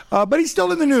injured, but he's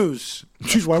still in the news,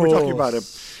 which is why we're talking about him.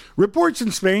 Reports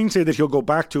in Spain say that he'll go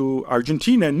back to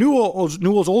Argentina,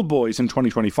 Newell's Old Boys in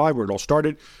 2025, where it all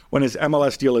started, when his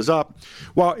MLS deal is up.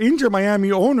 While Inter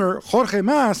Miami owner Jorge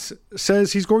Mas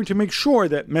says he's going to make sure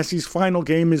that Messi's final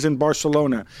game is in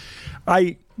Barcelona.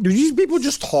 Do these people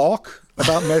just talk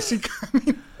about Messi?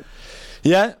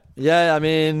 Yeah, I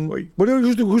mean...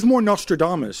 Who's more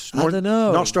Nostradamus? I don't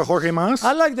know. Nostra Jorge Mas?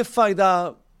 I like the fact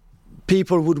that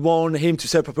people would want him to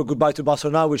say a proper goodbye to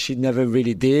Barcelona, which he never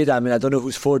really did. I mean, I don't know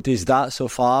whose fault is that so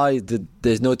far.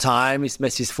 There's no time. It's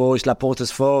Messi's fault. It's Laporta's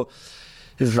fault.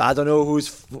 I don't know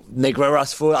who's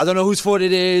Negreira's fault. I don't know whose fault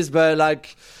it is, but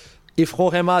if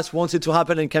Jorge Mas wants it to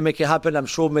happen and can make it happen, I'm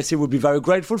sure Messi would be very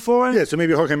grateful for it. Yeah, so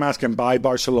maybe Jorge Mas can buy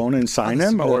Barcelona and sign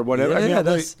him or whatever.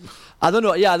 I don't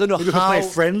know. Yeah, I don't know maybe how. Play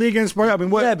friendly against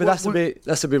Barcelona.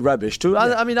 That's a bit rubbish too.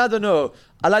 Yeah. I mean, I don't know.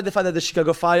 I like the fact that the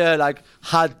Chicago Fire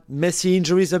had Messi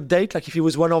injuries update, if he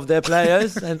was one of their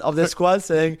players and of their squad,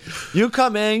 saying, "You're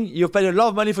coming. You've paid a lot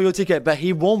of money for your ticket, but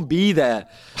he won't be there."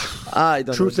 I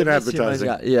don't Truth know. in advertising.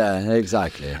 Yeah,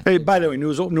 exactly. Hey, by the way,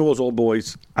 Newell's Old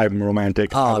Boys. I'm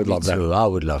romantic. I would love that. I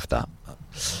would love that.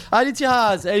 Al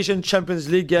Ittihad's Asian Champions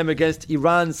League game against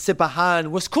Iran's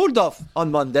Sepahan was called off on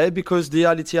Monday because the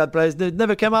Al Ittihad players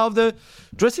never came out of the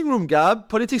dressing room. Gab,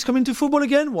 politics come into football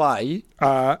again? Why?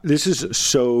 This is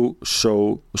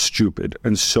so stupid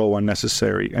and so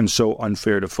unnecessary and so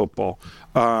unfair to football.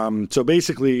 So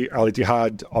basically, Al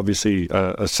Ittihad, obviously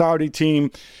a Saudi team,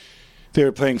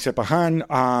 they're playing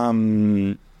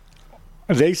Sepahan.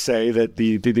 They say that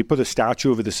they put a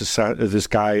statue of this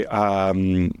guy,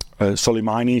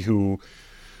 Soleimani, who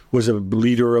was a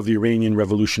leader of the Iranian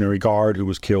Revolutionary Guard who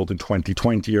was killed in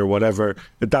 2020 or whatever.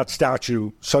 That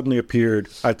statue suddenly appeared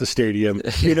at the stadium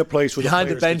in a place where behind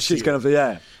the benches, kind of,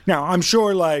 yeah. Now, I'm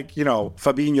sure,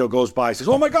 Fabinho goes by and says,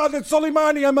 "Oh my God, that's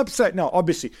Soleimani, I'm upset." No,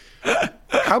 obviously.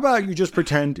 How about you just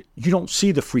pretend you don't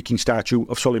see the freaking statue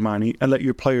of Soleimani and let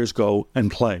your players go and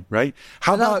play, right?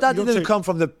 That didn't come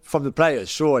from the players,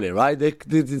 surely, right?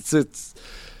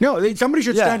 No, somebody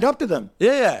should stand up to them.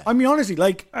 Yeah. I mean, honestly,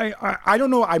 I don't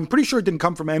know. I'm pretty sure it didn't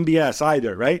come from MBS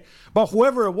either, right? But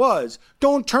whoever it was,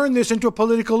 don't turn this into a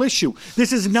political issue.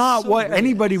 This is not what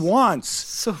anybody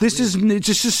wants. It's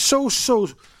just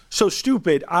so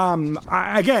stupid.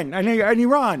 Again, and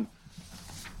Iran,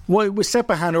 with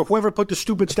Sepahan or whoever put the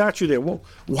stupid statue there, well,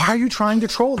 why are you trying to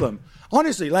troll them?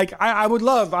 Honestly, I would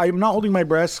love, I'm not holding my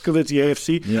breath because it's the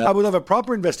AFC. Yeah. I would love a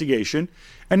proper investigation.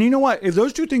 And you know what? If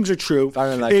those two things are true,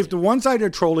 if the one side are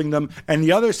trolling them and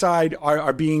the other side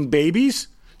are being babies,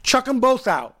 chuck them both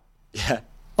out. Yeah.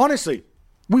 Honestly,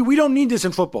 we don't need this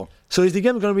in football. So is the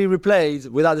game going to be replayed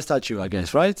without the statue, I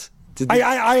guess, right?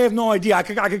 I have no idea. I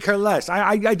could care less.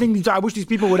 I wish these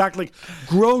people would act like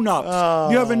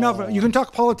grown-ups. You have enough. You can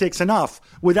talk politics enough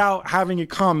without having it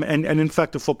come and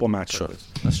infect a football match. Sure,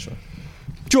 that's true.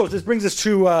 Jules, this brings us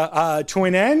to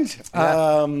an end.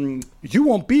 Yeah. You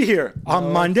won't be here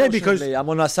on Monday because I'm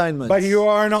on assignment. But you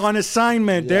are on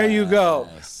assignment. Yes. There you go.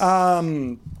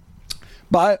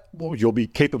 But you'll be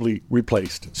capably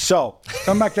replaced. So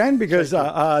come back then because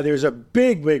there's a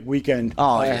big weekend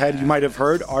ahead. You might have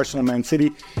heard Arsenal Man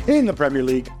City in the Premier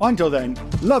League. Until then,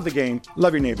 love the game,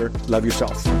 love your neighbor, love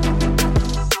yourself.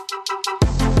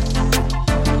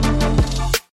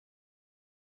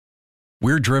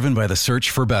 We're driven by the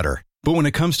search for better. But when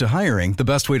it comes to hiring, the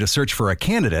best way to search for a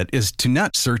candidate is to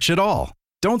not search at all.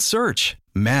 Don't search.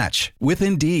 Match with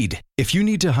Indeed. If you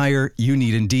need to hire, you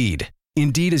need Indeed.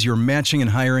 Indeed is your matching and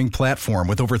hiring platform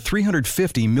with over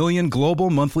 350 million global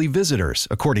monthly visitors,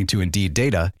 according to Indeed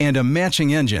data, and a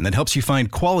matching engine that helps you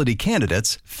find quality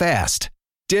candidates fast.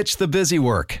 Ditch the busy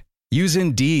work. Use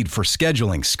Indeed for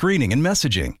scheduling, screening, and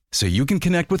messaging so you can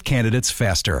connect with candidates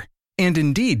faster. And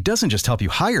Indeed doesn't just help you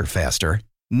hire faster.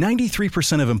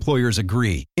 93% of employers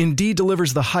agree Indeed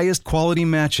delivers the highest quality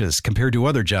matches compared to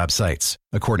other job sites,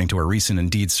 according to a recent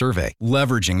Indeed survey.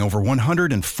 Leveraging over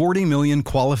 140 million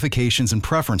qualifications and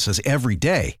preferences every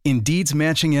day, Indeed's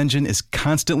matching engine is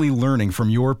constantly learning from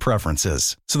your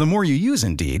preferences. So the more you use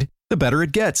Indeed, the better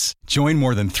it gets. Join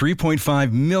more than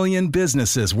 3.5 million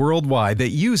businesses worldwide that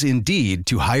use Indeed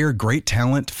to hire great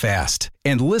talent fast.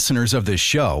 And listeners of this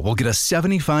show will get a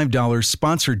 $75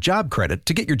 sponsored job credit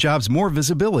to get your jobs more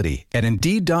visibility at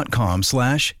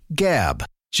Indeed.com/Gab.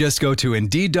 Just go to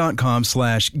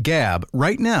Indeed.com/Gab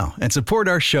right now and support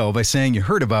our show by saying you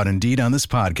heard about Indeed on this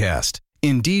podcast.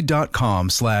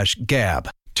 Indeed.com/Gab.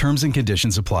 Terms and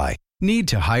conditions apply. Need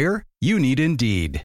to hire? You need Indeed.